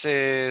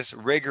practices,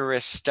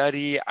 rigorous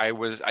study. I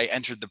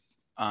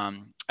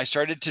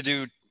started to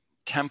do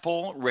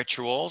temple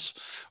rituals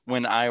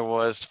when I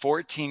was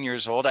 14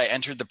 years old. I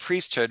entered the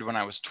priesthood when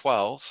I was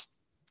 12.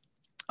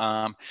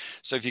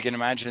 So if you can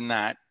imagine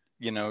that,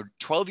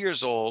 12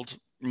 years old,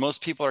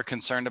 most people are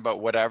concerned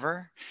about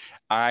whatever.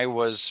 I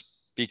was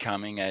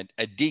becoming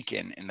a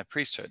deacon in the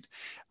priesthood.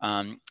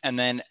 And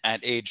then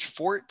at age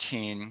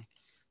 14,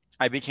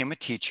 I became a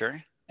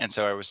teacher. And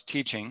so I was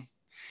teaching,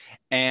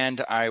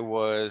 and I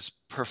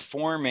was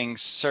performing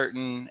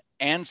certain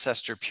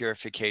ancestor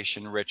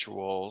purification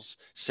rituals,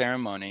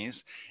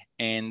 ceremonies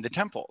in the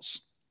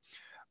temples,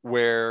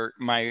 where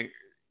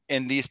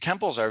and these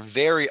temples are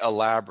very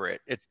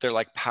elaborate. They're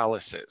like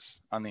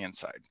palaces on the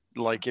inside.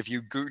 Like if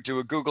you do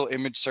a Google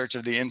image search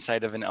of the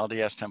inside of an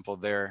LDS temple,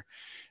 they're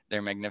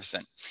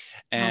magnificent.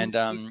 And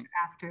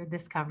after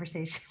this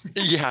conversation,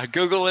 yeah,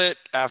 Google it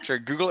after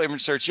Google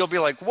image search. You'll be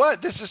like,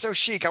 "What? This is so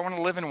chic. I want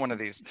to live in one of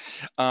these."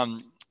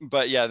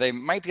 But yeah, they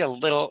might be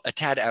a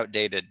tad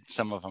outdated,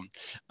 some of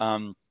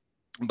them.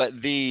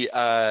 But the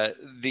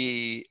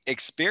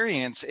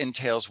experience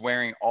entails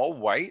wearing all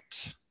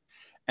white,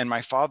 and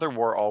my father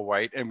wore all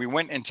white, and we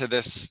went into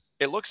this.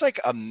 It looks like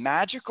a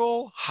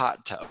magical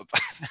hot tub.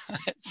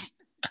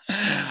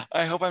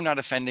 I hope I'm not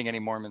offending any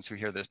Mormons who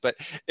hear this, but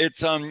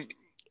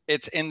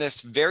it's in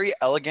this very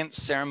elegant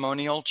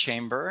ceremonial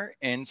chamber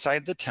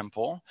inside the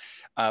temple,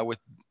 with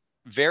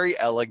very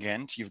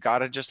elegant. You've got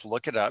to just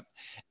look it up.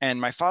 And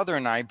my father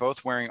and I,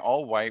 both wearing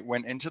all white,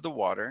 went into the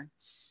water,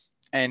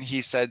 and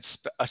he said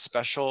a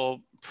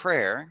special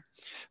prayer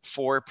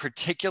for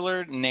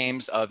particular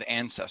names of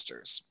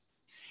ancestors.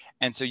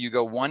 And so you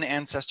go one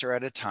ancestor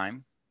at a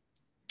time,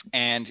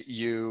 and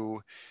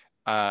you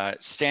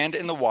stand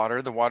in the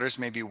water. The water's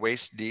maybe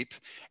waist deep.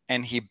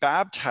 And he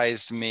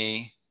baptized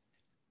me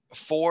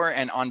for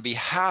and on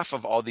behalf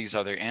of all these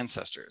other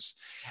ancestors.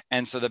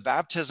 And so the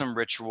baptism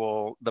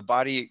ritual, the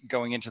body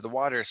going into the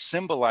water,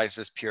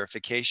 symbolizes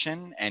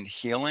purification and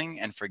healing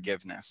and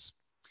forgiveness.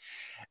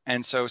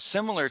 And so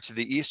similar to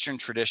the Eastern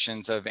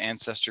traditions of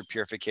ancestor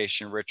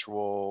purification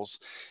rituals,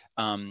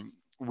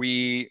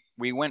 we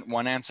went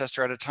one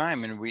ancestor at a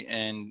time,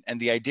 and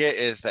the idea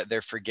is that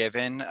they're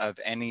forgiven of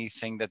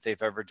anything that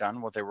they've ever done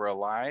while they were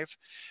alive.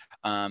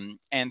 And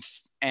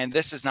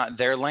this is not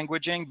their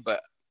languaging,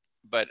 but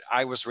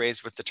I was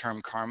raised with the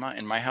term karma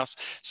in my house.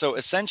 So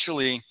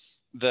essentially,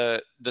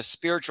 the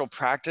spiritual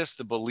practice,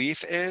 the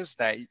belief is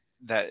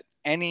that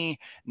any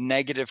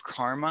negative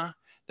karma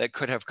that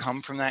could have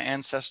come from that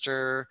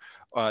ancestor,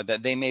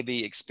 that they may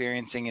be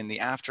experiencing in the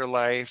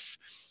afterlife,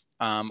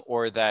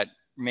 or that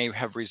may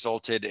have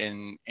resulted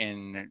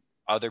in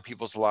other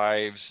people's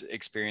lives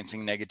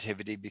experiencing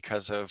negativity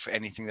because of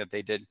anything that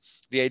they did.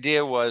 The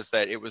idea was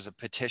that it was a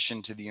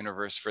petition to the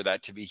universe for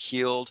that to be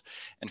healed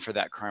and for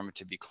that karma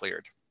to be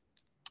cleared.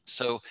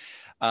 So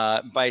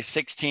by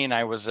 16,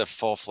 I was a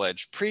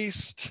full-fledged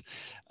priest.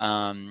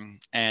 And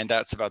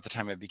that's about the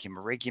time I became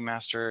a Reiki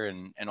master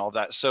and all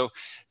that. So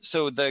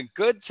the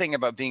good thing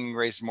about being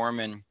raised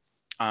Mormon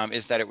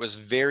is that it was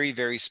very,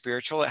 very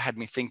spiritual. It had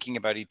me thinking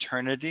about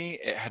eternity.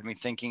 It had me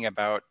thinking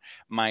about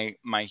my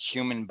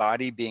human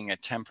body being a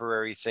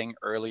temporary thing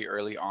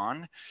early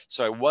on.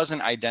 So I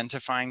wasn't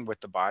identifying with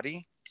the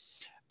body.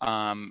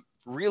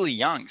 Really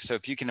young. So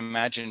if you can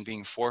imagine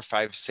being 4,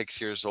 5, 6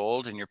 years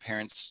old and your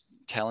parents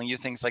telling you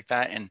things like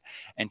that and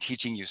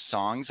teaching you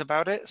songs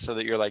about it, so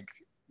that you're like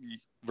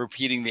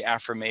repeating the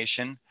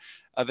affirmation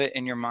of it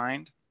in your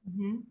mind.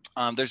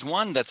 Mm-hmm. There's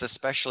one that's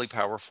especially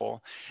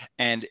powerful,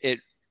 and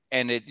it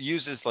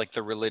uses like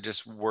the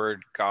religious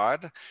word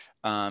God,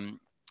 but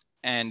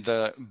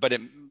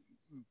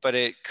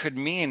it could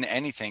mean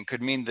anything.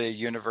 Could mean the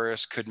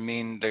universe, could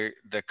mean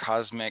the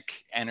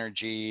cosmic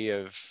energy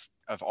of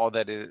all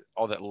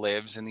that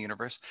lives in the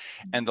universe.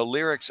 And the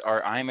lyrics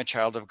are, "I am a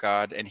child of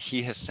God, and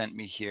he has sent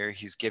me here.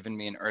 He's given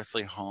me an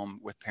earthly home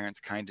with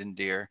parents kind and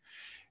dear.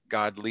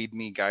 God, lead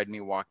me, guide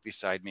me, walk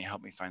beside me,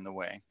 help me find the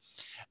way."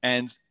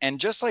 And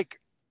just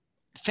like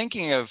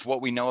thinking of what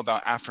we know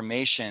about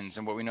affirmations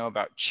and what we know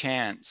about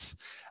chants,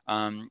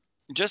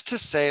 just to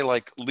say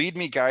like, "Lead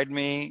me, guide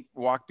me,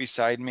 walk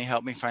beside me,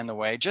 help me find the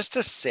way," just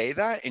to say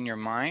that in your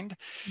mind,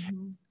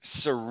 mm-hmm.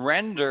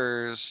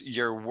 surrenders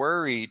your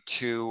worry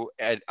to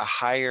a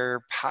higher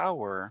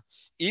power,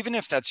 even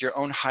if that's your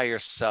own higher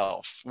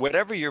self.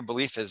 Whatever your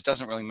belief is,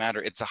 doesn't really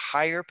matter. It's a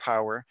higher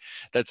power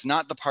that's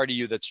not the part of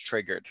you that's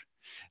triggered.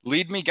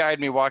 Lead me, guide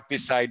me, walk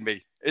beside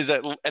me is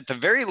at the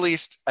very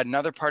least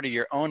another part of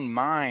your own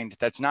mind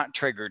that's not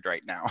triggered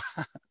right now.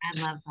 I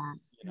love that.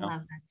 I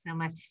love that so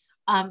much.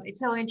 It's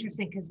so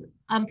interesting because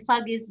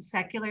Unplug is a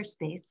secular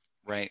space.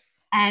 Right.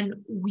 And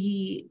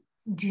we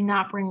do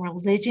not bring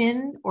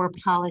religion or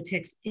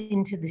politics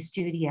into the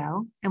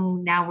studio.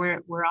 And now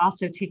we're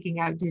also taking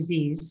out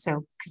disease.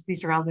 So, because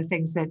these are all the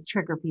things that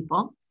trigger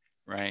people.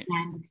 Right.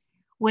 And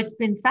what's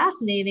been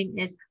fascinating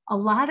is a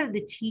lot of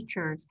the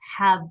teachers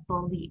have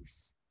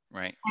beliefs.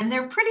 Right. And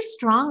they're pretty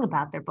strong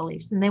about their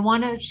beliefs and they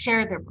want to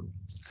share their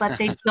beliefs, but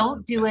they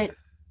don't do it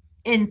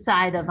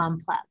inside of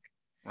Unplug.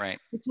 Right.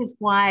 Which is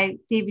why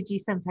David G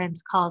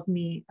sometimes calls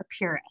me a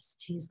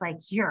purist. He's like,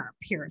 you're a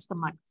purist. I'm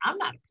like, I'm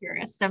not a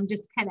purist. I'm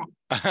just kind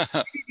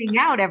of figuring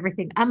out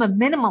everything. I'm a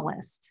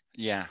minimalist.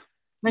 Yeah.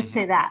 Let's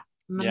say that.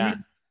 Yeah.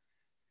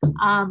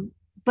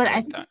 But I I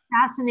like think that. it's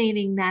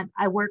fascinating that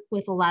I work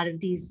with a lot of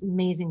these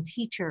amazing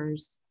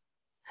teachers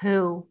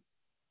who,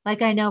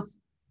 like I know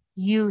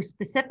you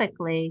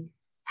specifically,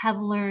 have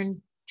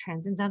learned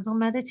transcendental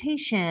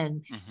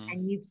meditation,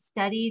 and you've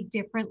studied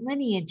different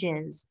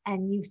lineages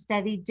and you've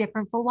studied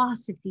different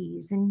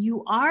philosophies, and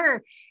you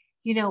are,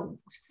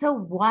 so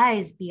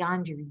wise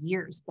beyond your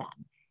years, Ben.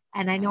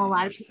 And I know a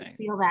lot of people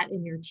feel that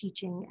in your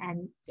teaching,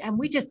 and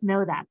we just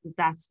know that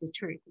that's the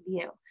truth of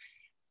you.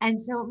 And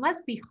so it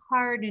must be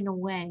hard in a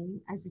way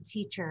as a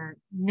teacher,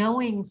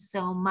 knowing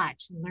so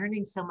much,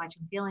 learning so much,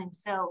 and feeling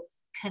so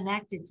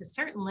connected to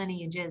certain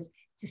lineages,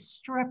 to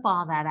strip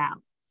all that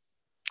out.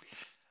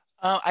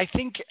 I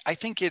think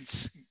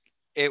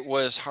it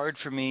was hard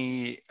for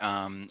me,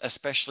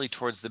 especially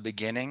towards the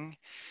beginning.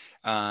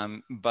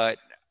 But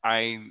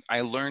I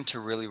learned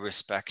to really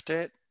respect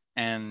it,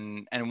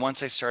 and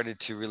once I started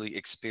to really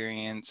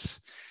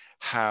experience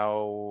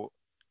how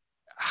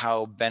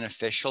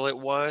beneficial it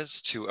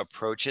was to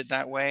approach it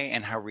that way,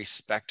 and how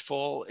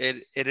respectful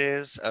it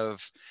is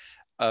of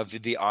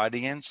the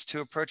audience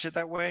to approach it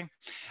that way,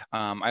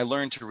 I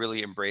learned to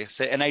really embrace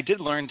it. And I did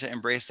learn to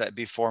embrace that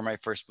before my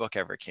first book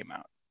ever came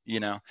out,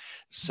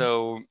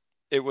 so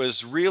it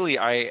was really,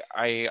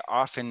 I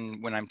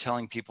often, when I'm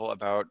telling people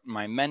about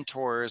my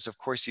mentors, of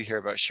course you hear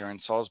about Sharon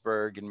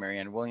Salzberg and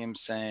Marianne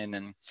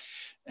Williamson,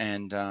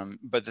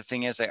 but the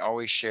thing is, I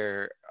always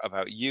share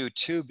about you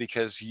too,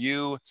 because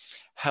you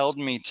held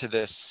me to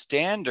this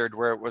standard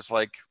where it was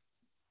like,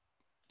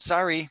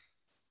 sorry,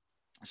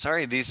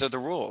 these are the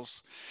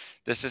rules.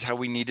 This is how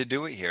we need to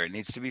do it here. It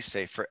needs to be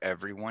safe for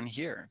everyone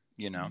here,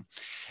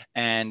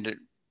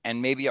 and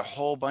maybe a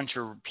whole bunch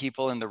of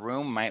people in the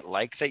room might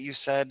like that you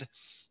said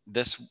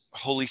this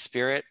Holy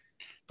Spirit,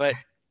 but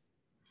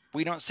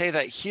we don't say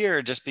that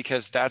here just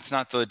because that's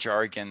not the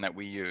jargon that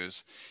we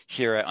use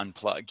here at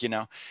Unplug,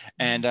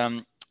 and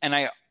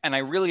I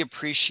really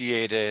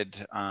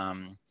appreciated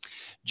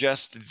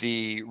just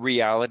the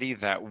reality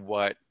that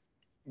what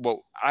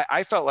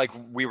I felt like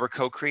we were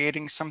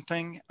co-creating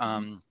something,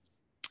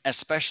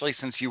 especially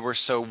since you were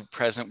so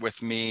present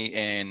with me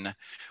in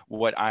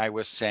what I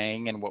was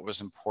saying and what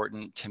was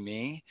important to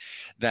me,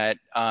 that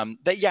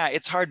yeah,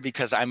 it's hard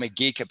because I'm a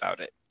geek about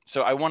it.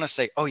 So I want to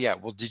say, oh yeah,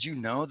 well, did you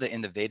know that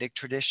in the Vedic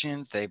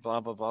traditions, they blah,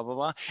 blah, blah, blah,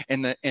 blah.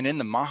 And in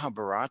the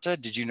Mahabharata,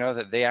 did you know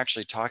that they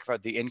actually talk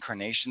about the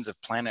incarnations of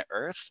planet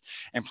Earth,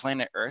 and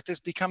planet Earth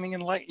is becoming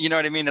enlightened? You know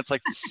what I mean? It's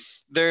like,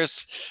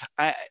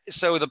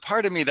 so the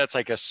part of me that's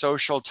like a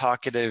social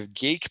talkative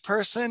geek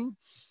person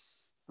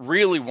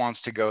really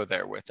wants to go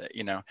there with it,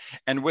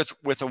 and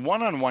with a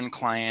one-on-one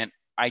client,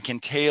 I can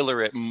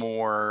tailor it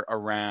more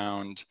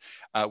around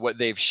what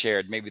they've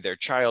shared, maybe their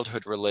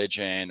childhood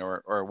religion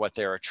or what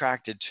they're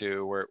attracted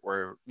to,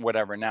 or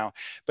whatever now.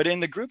 But in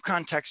the group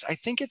context, I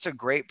think it's a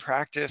great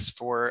practice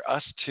for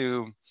us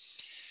to,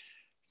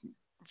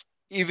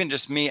 even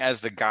just me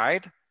as the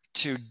guide,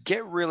 to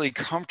get really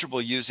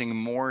comfortable using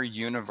more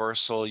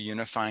universal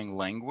unifying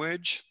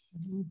language.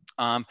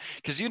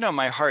 Because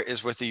my heart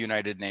is with the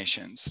United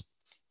Nations.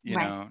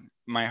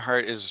 My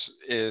heart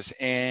is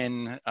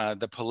in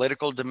the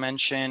political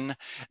dimension,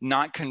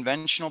 not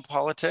conventional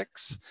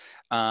politics,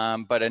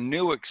 but a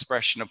new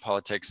expression of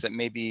politics that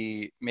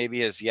maybe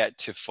is yet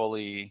to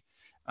fully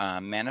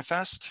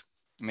manifest.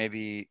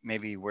 Maybe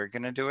we're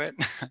gonna do it.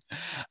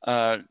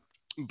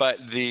 But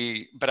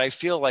I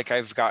feel like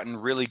I've gotten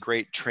really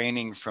great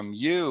training from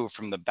you,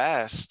 from the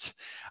best,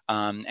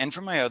 and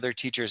from my other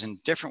teachers in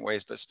different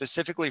ways, but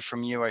specifically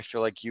from you, I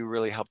feel like you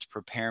really helped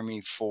prepare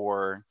me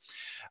for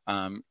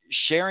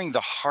sharing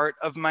the heart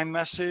of my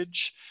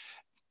message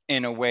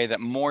in a way that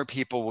more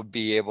people would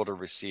be able to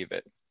receive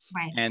it.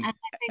 Right. And I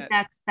think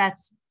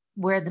that's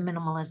where the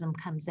minimalism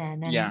comes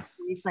in. And yeah,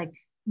 it's like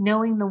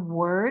knowing the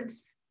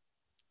words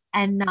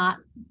and not,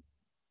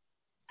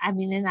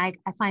 and I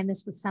find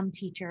this with some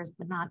teachers,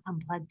 but not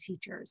Unplugged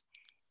teachers,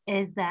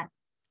 is that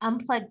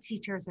Unplugged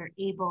teachers are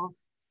able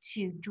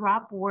to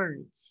drop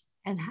words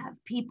and have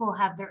people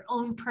have their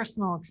own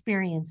personal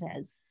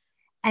experiences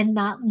and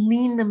not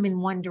lean them in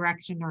one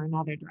direction or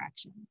another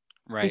direction.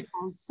 right.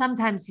 Because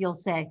sometimes you'll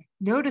say,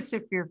 notice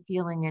if you're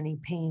feeling any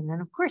pain.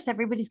 And of course,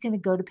 everybody's going to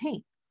go to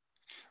pain.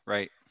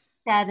 Right.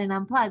 Instead, in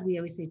Unplugged, we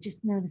always say,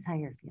 just notice how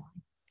you're feeling.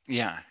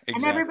 Yeah, exactly.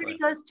 And everybody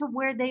goes to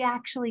where they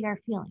actually are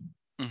feeling.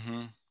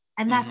 Mm-hmm.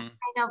 And that's kind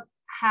of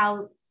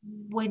how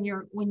when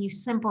you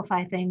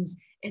simplify things,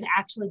 it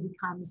actually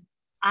becomes,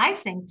 I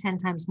think, 10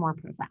 times more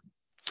profound.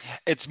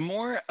 It's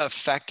more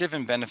effective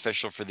and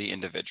beneficial for the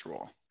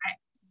individual.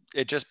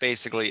 It just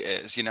basically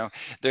is.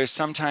 There's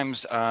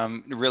sometimes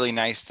really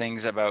nice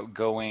things about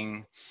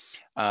going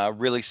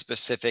really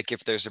specific.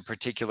 If there's a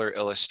particular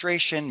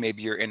illustration,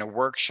 maybe you're in a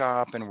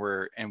workshop and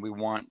we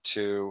want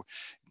to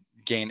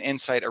gain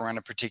insight around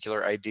a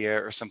particular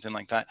idea or something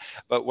like that.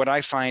 But what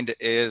I find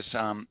is,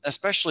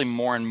 especially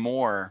more and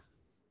more,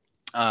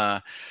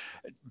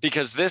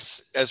 because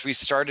this, as we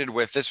started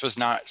with, this was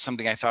not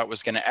something I thought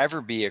was going to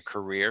ever be a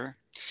career.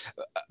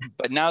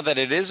 But now that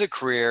it is a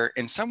career,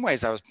 in some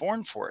ways I was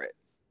born for it.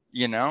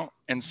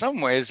 In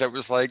some ways I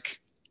was like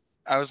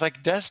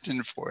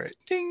destined for it.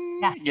 Ding,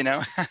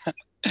 Yes.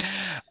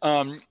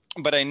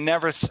 But I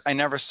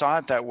never saw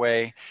it that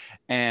way.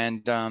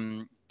 And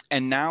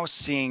now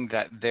seeing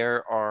that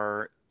there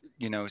are,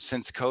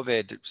 since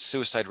COVID,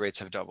 suicide rates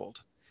have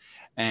doubled,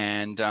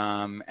 and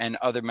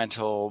other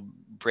mental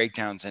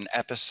breakdowns and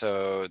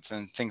episodes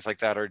and things like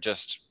that are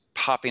just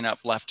popping up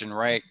left and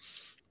right.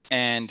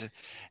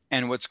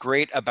 And what's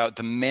great about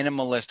the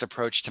minimalist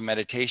approach to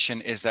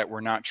meditation is that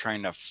we're not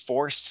trying to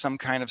force some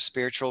kind of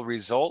spiritual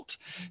result,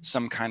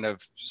 some kind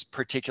of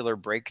particular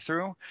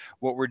breakthrough.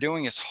 What we're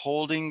doing is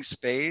holding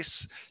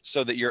space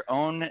so that your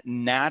own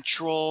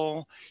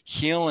natural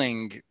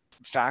healing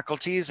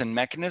faculties and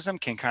mechanism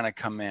can kind of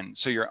come in,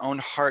 so your own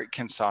heart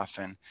can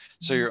soften,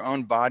 so your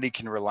own body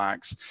can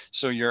relax,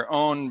 so your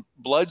own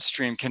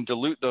bloodstream can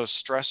dilute those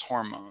stress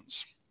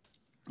hormones.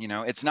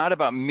 It's not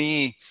about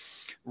me.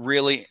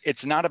 Really,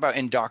 it's not about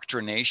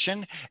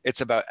indoctrination,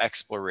 it's about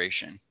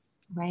exploration.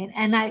 Right.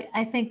 And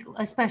I think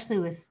especially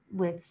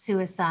with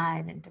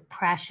suicide and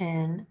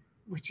depression,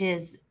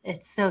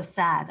 it's so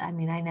sad. I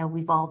mean, I know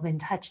we've all been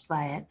touched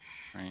by it,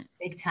 right,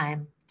 big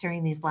time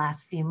during these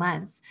last few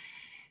months.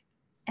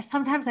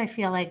 Sometimes I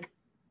feel like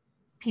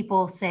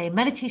people say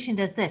meditation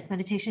does this,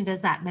 meditation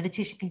does that,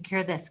 meditation can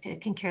cure this,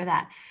 it can cure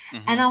that.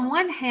 Mm-hmm. And on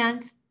one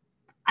hand,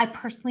 I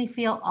personally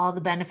feel all the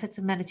benefits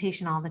of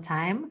meditation all the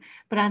time.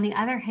 But on the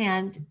other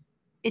hand,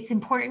 it's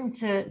important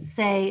to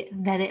say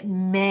that it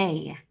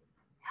may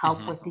help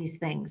Mm-hmm. with these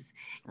things.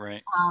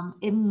 Right.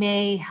 It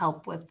may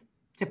help with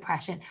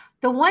depression.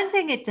 The one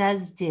thing it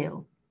does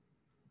do,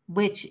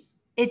 which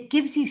it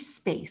gives you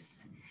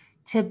space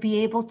to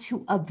be able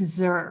to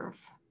observe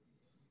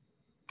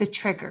the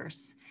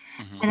triggers.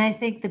 Mm-hmm. And I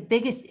think the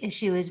biggest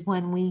issue is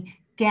when we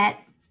get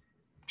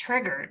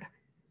triggered.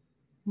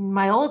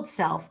 My old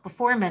self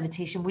before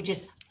meditation would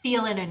just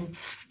feel it and,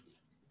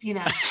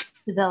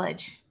 the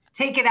village,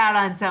 take it out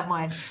on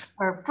someone,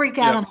 or freak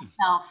out on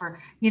myself, or,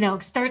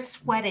 start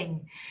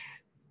sweating.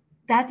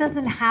 That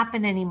doesn't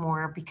happen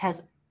anymore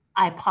because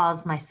I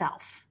pause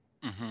myself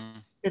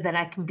so that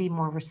I can be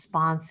more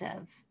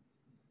responsive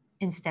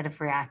instead of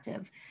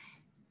reactive.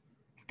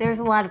 There's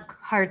a lot of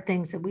hard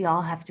things that we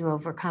all have to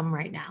overcome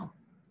right now.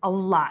 A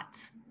lot.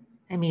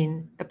 I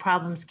mean, the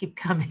problems keep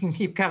coming,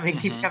 keep coming.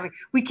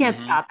 We can't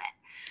stop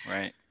it.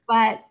 Right.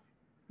 But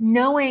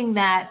knowing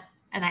that,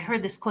 and I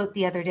heard this quote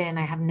the other day, and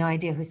I have no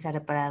idea who said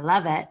it, but I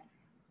love it,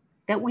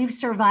 that we've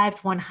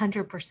survived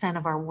 100%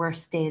 of our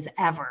worst days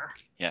ever.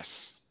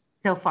 Yes.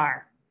 So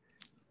far.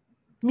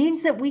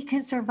 Means that we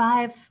can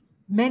survive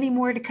many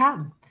more to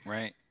come.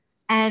 Right.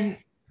 And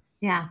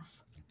yeah.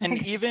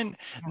 And even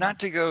not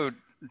to go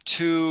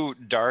too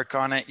dark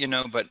on it,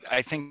 but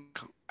I think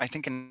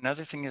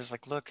another thing is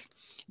like, look,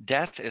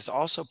 death is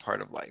also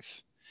part of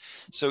life.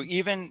 So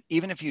even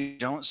if you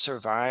don't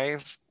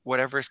survive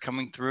whatever is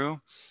coming through,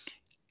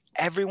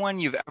 everyone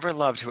you've ever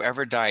loved,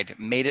 whoever died,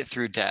 made it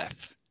through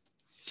death.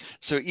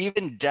 So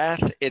even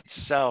death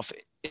itself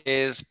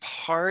is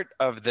part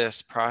of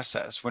this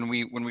process. When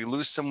we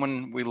lose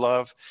someone we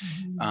love,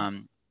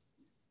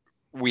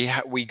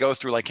 we go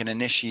through like an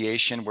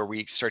initiation where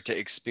we start to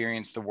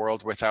experience the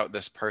world without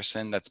this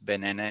person that's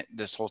been in it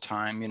this whole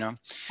time,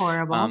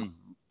 Horrible.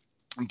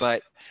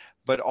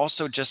 But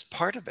also just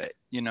part of it,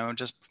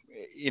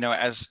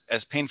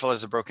 as painful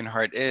as a broken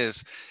heart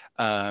is,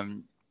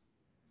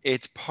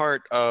 it's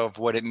part of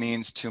what it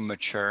means to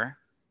mature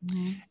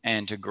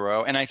and to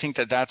grow. And I think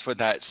that that's what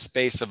that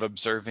space of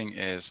observing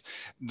is.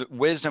 The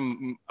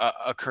wisdom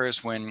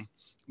occurs when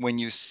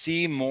you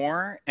see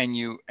more and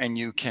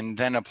you can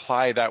then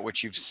apply that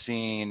which you've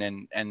seen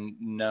and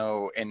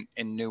know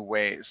in new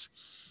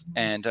ways.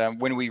 And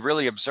when we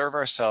really observe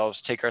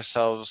ourselves, take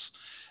ourselves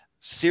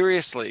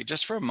seriously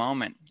just for a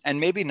moment, and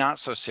maybe not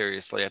so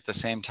seriously at the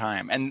same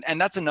time. And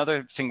that's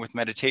another thing with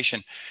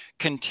meditation,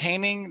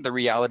 containing the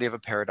reality of a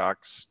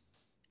paradox,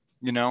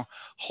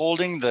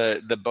 holding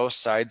the both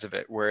sides of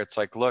it, where it's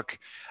like, look,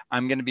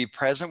 I'm going to be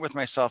present with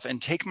myself and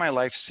take my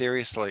life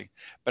seriously,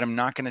 but I'm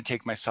not going to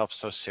take myself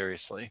so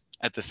seriously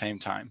at the same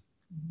time,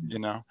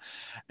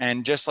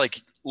 and just like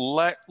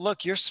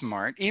look, you're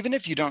smart. Even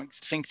if you don't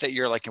think that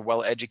you're like a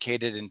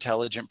well-educated,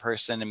 intelligent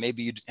person, and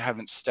maybe you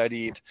haven't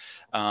studied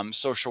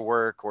social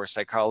work or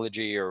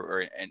psychology,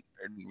 or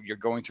you're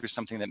going through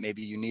something that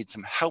maybe you need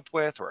some help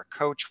with or a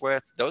coach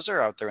with, those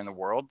are out there in the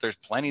world. There's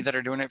plenty that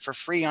are doing it for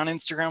free on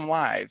Instagram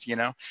Live,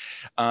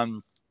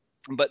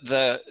 but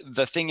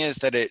the thing is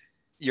that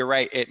you're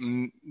right.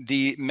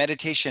 The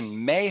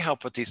meditation may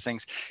help with these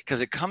things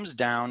because it comes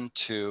down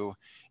to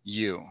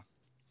you.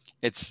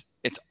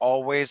 It's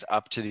always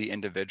up to the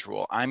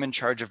individual. I'm in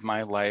charge of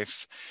my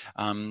life.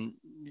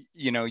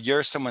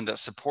 You're someone that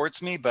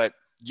supports me, but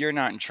you're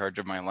not in charge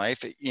of my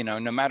life. No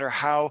matter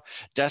how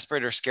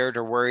desperate or scared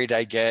or worried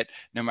I get,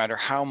 no matter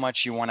how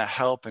much you want to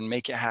help and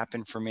make it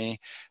happen for me,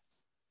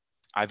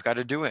 I've got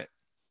to do it.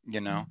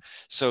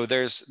 So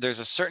there's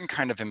a certain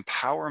kind of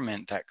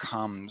empowerment that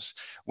comes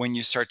when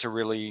you start to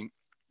really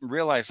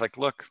realize, like,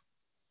 look,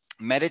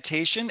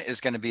 meditation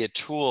is going to be a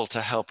tool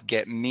to help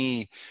get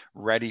me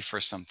ready for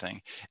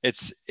something.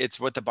 It's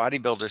what the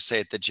bodybuilders say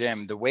at the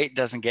gym: the weight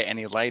doesn't get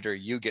any lighter,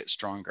 you get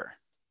stronger.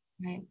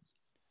 Right.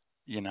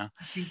 I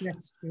think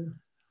that's true.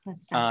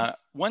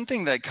 One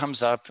thing that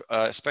comes up,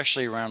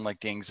 especially around like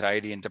the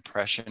anxiety and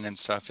depression and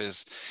stuff,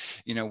 is,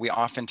 we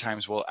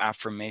oftentimes will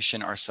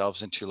affirmation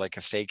ourselves into like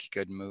a fake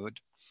good mood.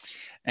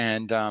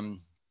 And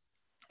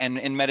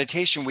in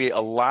meditation, we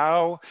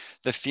allow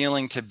the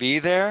feeling to be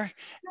there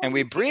and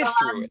we breathe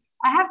through it.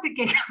 I have to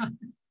giggle.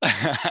 I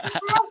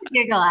have to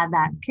giggle on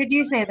that. Could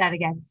you say that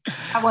again?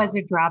 That was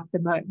a drop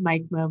the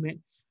mic moment.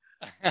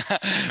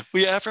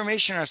 We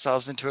affirmation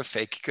ourselves into a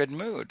fake good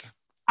mood.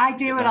 I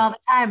do it all the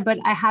time, but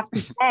I have to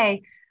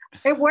say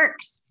it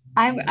works.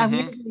 I'm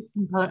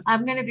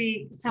going to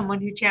be someone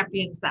who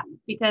champions that,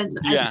 because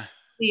I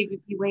believe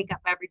if you wake up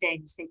every day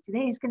and you say,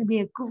 today is going to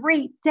be a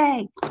great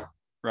day.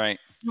 Right.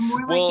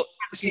 Well,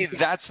 see,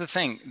 that's the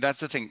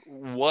thing.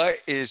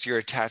 What is your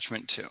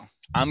attachment to?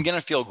 I'm going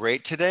to feel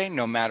great today,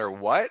 no matter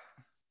what,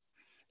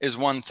 is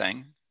one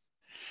thing.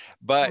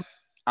 But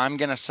I'm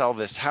going to sell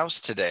this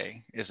house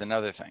today is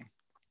another thing.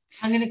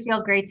 I'm going to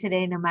feel great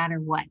today, no matter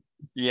what.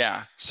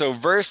 Yeah. So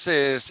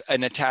versus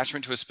an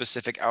attachment to a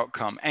specific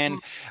outcome. And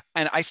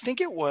I think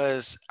it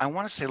was, I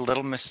want to say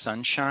Little Miss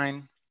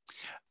Sunshine,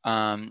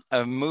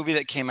 a movie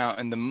that came out,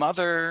 and the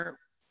mother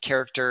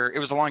character, it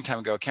was a long time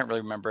ago, I can't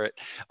really remember it.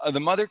 The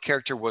mother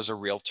character was a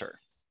realtor.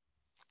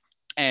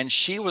 And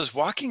she was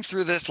walking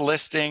through this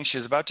listing. She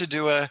was about to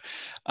do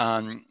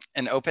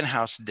an open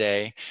house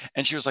day.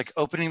 And she was like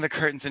opening the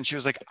curtains and she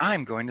was like,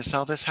 I'm going to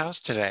sell this house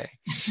today.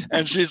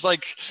 And she's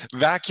like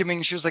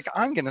vacuuming. She was like,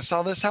 I'm going to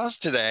sell this house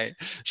today.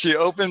 She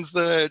opens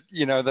the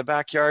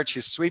backyard.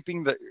 She's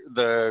sweeping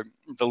the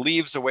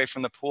leaves away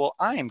from the pool.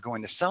 I am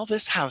going to sell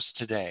this house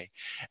today.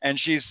 And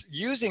she's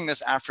using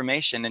this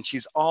affirmation, and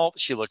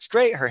she looks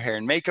great. Her hair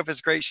and makeup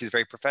is great. She's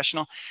very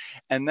professional.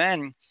 And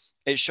then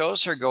it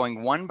shows her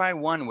going one by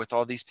one with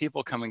all these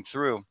people coming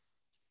through.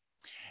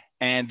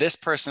 And this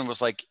person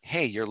was like,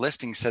 hey, your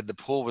listing said the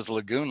pool was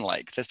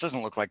lagoon-like. This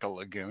doesn't look like a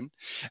lagoon.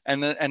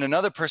 And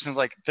another person's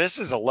like, this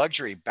is a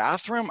luxury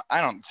bathroom? I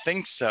don't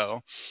think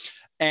so.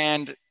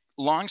 And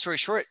long story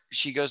short,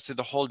 she goes through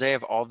the whole day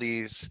of all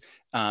these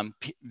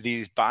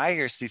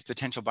buyers, these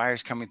potential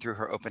buyers coming through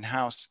her open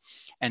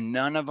house, and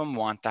none of them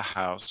want the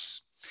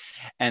house.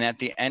 And at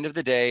the end of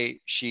the day,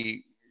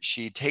 she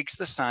takes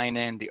the sign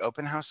in, the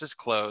open house is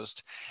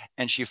closed,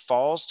 and she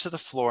falls to the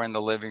floor in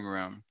the living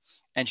room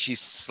and she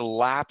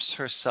slaps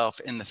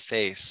herself in the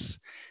face.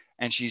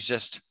 And she's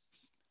just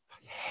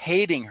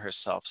hating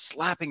herself,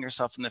 slapping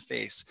herself in the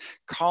face,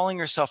 calling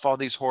herself all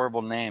these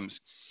horrible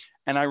names.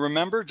 And I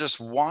remember just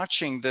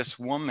watching this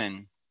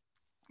woman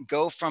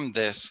go from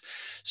this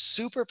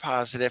super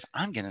positive,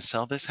 I'm going to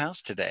sell this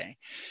house today,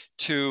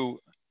 to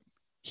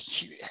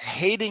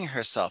hating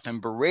herself and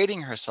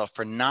berating herself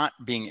for not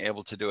being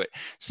able to do it.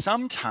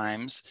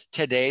 Sometimes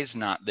today's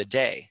not the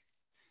day,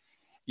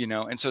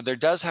 and so there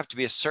does have to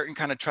be a certain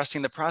kind of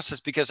trusting the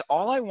process, because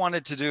all I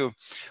wanted to do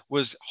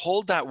was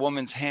hold that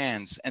woman's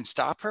hands and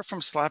stop her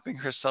from slapping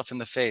herself in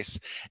the face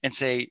and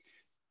say,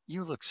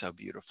 you look so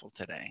beautiful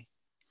today.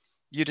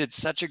 You did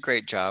such a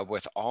great job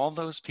with all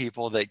those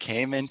people that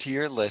came into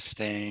your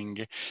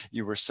listing.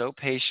 You were so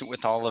patient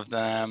with all of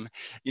them,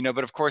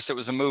 but of course it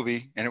was a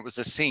movie and it was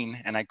a scene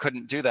and I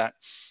couldn't do that.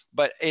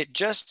 But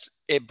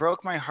it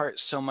broke my heart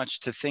so much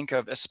to think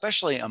of,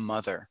 especially a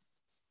mother,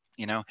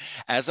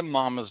 as a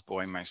mama's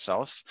boy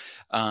myself,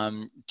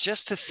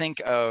 just to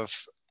think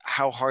of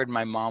how hard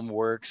my mom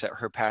works at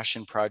her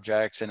passion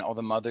projects, and all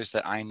the mothers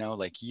that I know,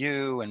 like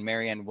you and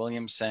Marianne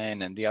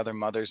Williamson and the other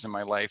mothers in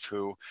my life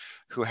who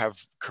have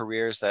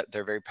careers that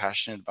they're very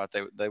passionate about,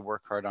 they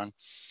work hard on.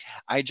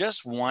 I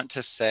just want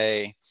to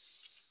say,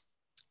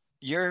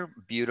 you're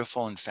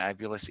beautiful and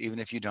fabulous, even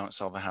if you don't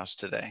sell the house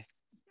today.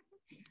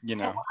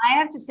 I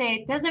have to say,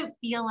 it doesn't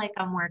feel like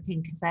I'm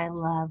working because I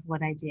love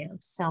what I do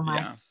so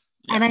much. Yeah.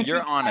 And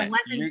you're on it.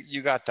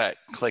 You got that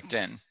clicked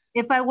in.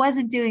 If I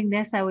wasn't doing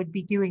this, I would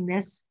be doing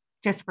this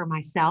just for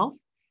myself.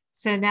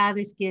 So now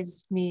this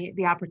gives me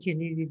the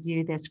opportunity to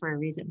do this for a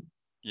reason.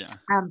 Yeah.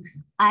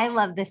 I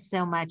love this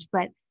so much,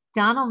 but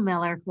Donald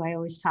Miller, who I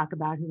always talk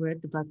about, who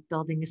wrote the book,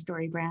 Building a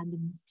Story Brand,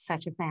 I'm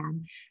such a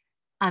fan.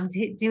 I'm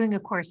doing a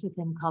course with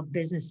him called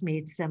Business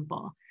Made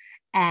Simple.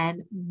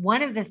 And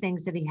one of the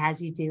things that he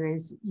has you do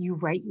is you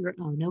write your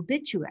own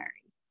obituary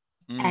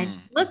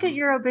and look at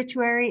your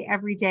obituary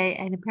every day.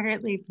 And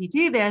apparently if you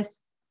do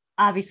this,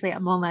 obviously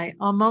I'm only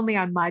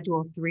on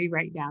module 3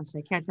 right now, so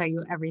I can't tell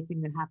you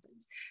everything that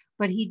happens.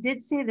 But he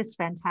did say this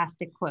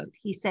fantastic quote.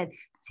 He said,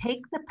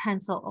 take the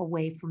pencil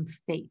away from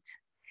fate,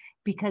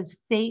 because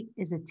fate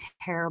is a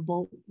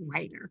terrible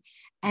writer.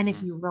 And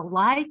if you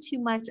rely too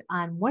much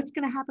on what's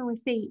going to happen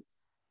with fate,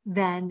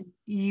 then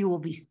you will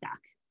be stuck.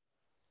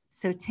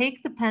 So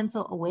take the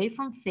pencil away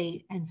from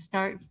fate and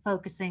start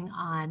focusing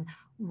on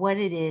what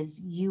it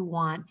is you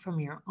want from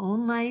your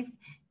own life.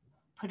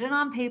 Put it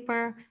on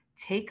paper,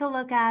 take a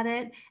look at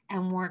it,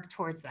 and work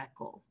towards that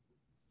goal.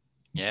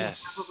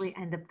 Yes. You'll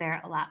probably end up there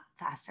a lot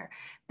faster.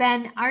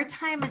 Ben, our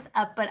time is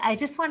up, but I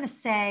just want to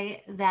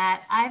say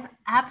that I've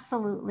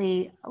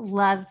absolutely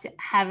loved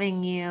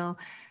having you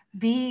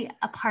be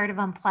a part of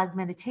Unplug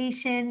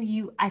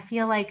Meditation. I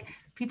feel like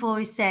people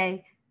always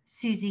say,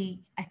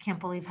 Susie, I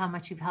can't believe how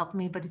much you've helped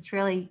me, but it's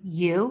really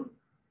you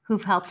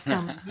who've helped so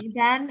many,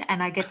 Ben,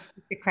 and I get to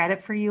take the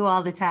credit for you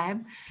all the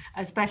time,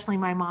 especially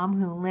my mom,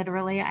 who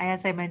literally,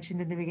 as I mentioned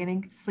in the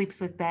beginning,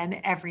 sleeps with Ben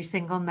every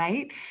single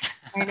night.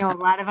 I know a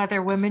lot of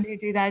other women who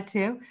do that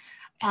too,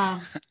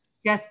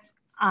 just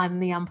on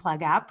the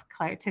Unplug app,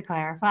 to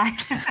clarify,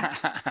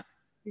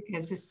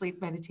 because his sleep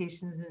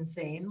meditation is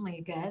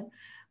insanely good.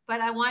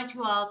 But I want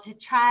you all to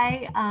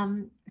try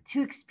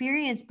to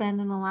experience Ben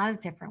in a lot of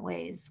different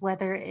ways,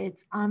 whether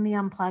it's on the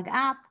Unplug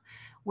app,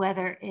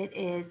 whether it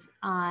is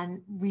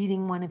on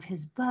reading one of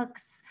his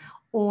books,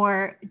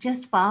 or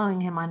just following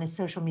him on his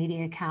social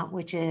media account,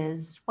 which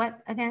is,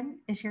 what again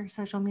is your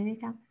social media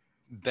account?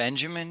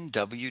 Benjamin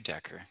W.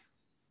 Decker.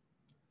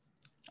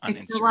 On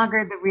it's Instagram. No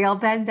longer the real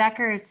Ben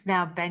Decker. It's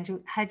now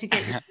Benjamin. How'd you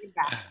get your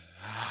feedback?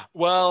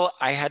 Well,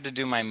 I had to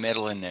do my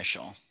middle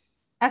initial.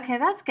 Okay,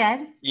 that's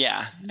good.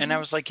 Yeah. And I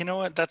was like, you know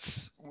what?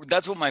 That's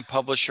what my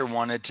publisher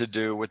wanted to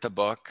do with the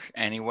book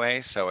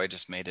anyway. So I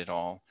just made it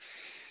all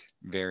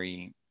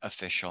very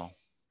official.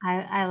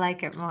 I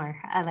like it more.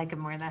 I like it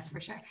more, that's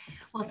for sure.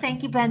 Well,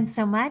 thank you, Ben,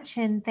 so much.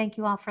 And thank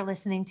you all for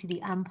listening to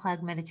the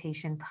Unplug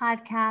Meditation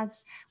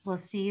Podcast. We'll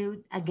see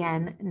you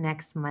again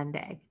next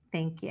Monday.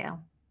 Thank you.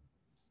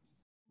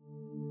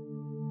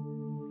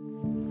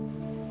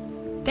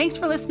 Thanks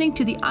for listening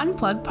to the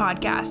Unplug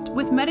Podcast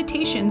with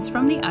meditations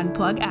from the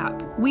Unplug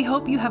app. We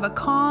hope you have a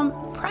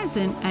calm,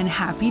 present, and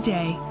happy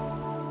day.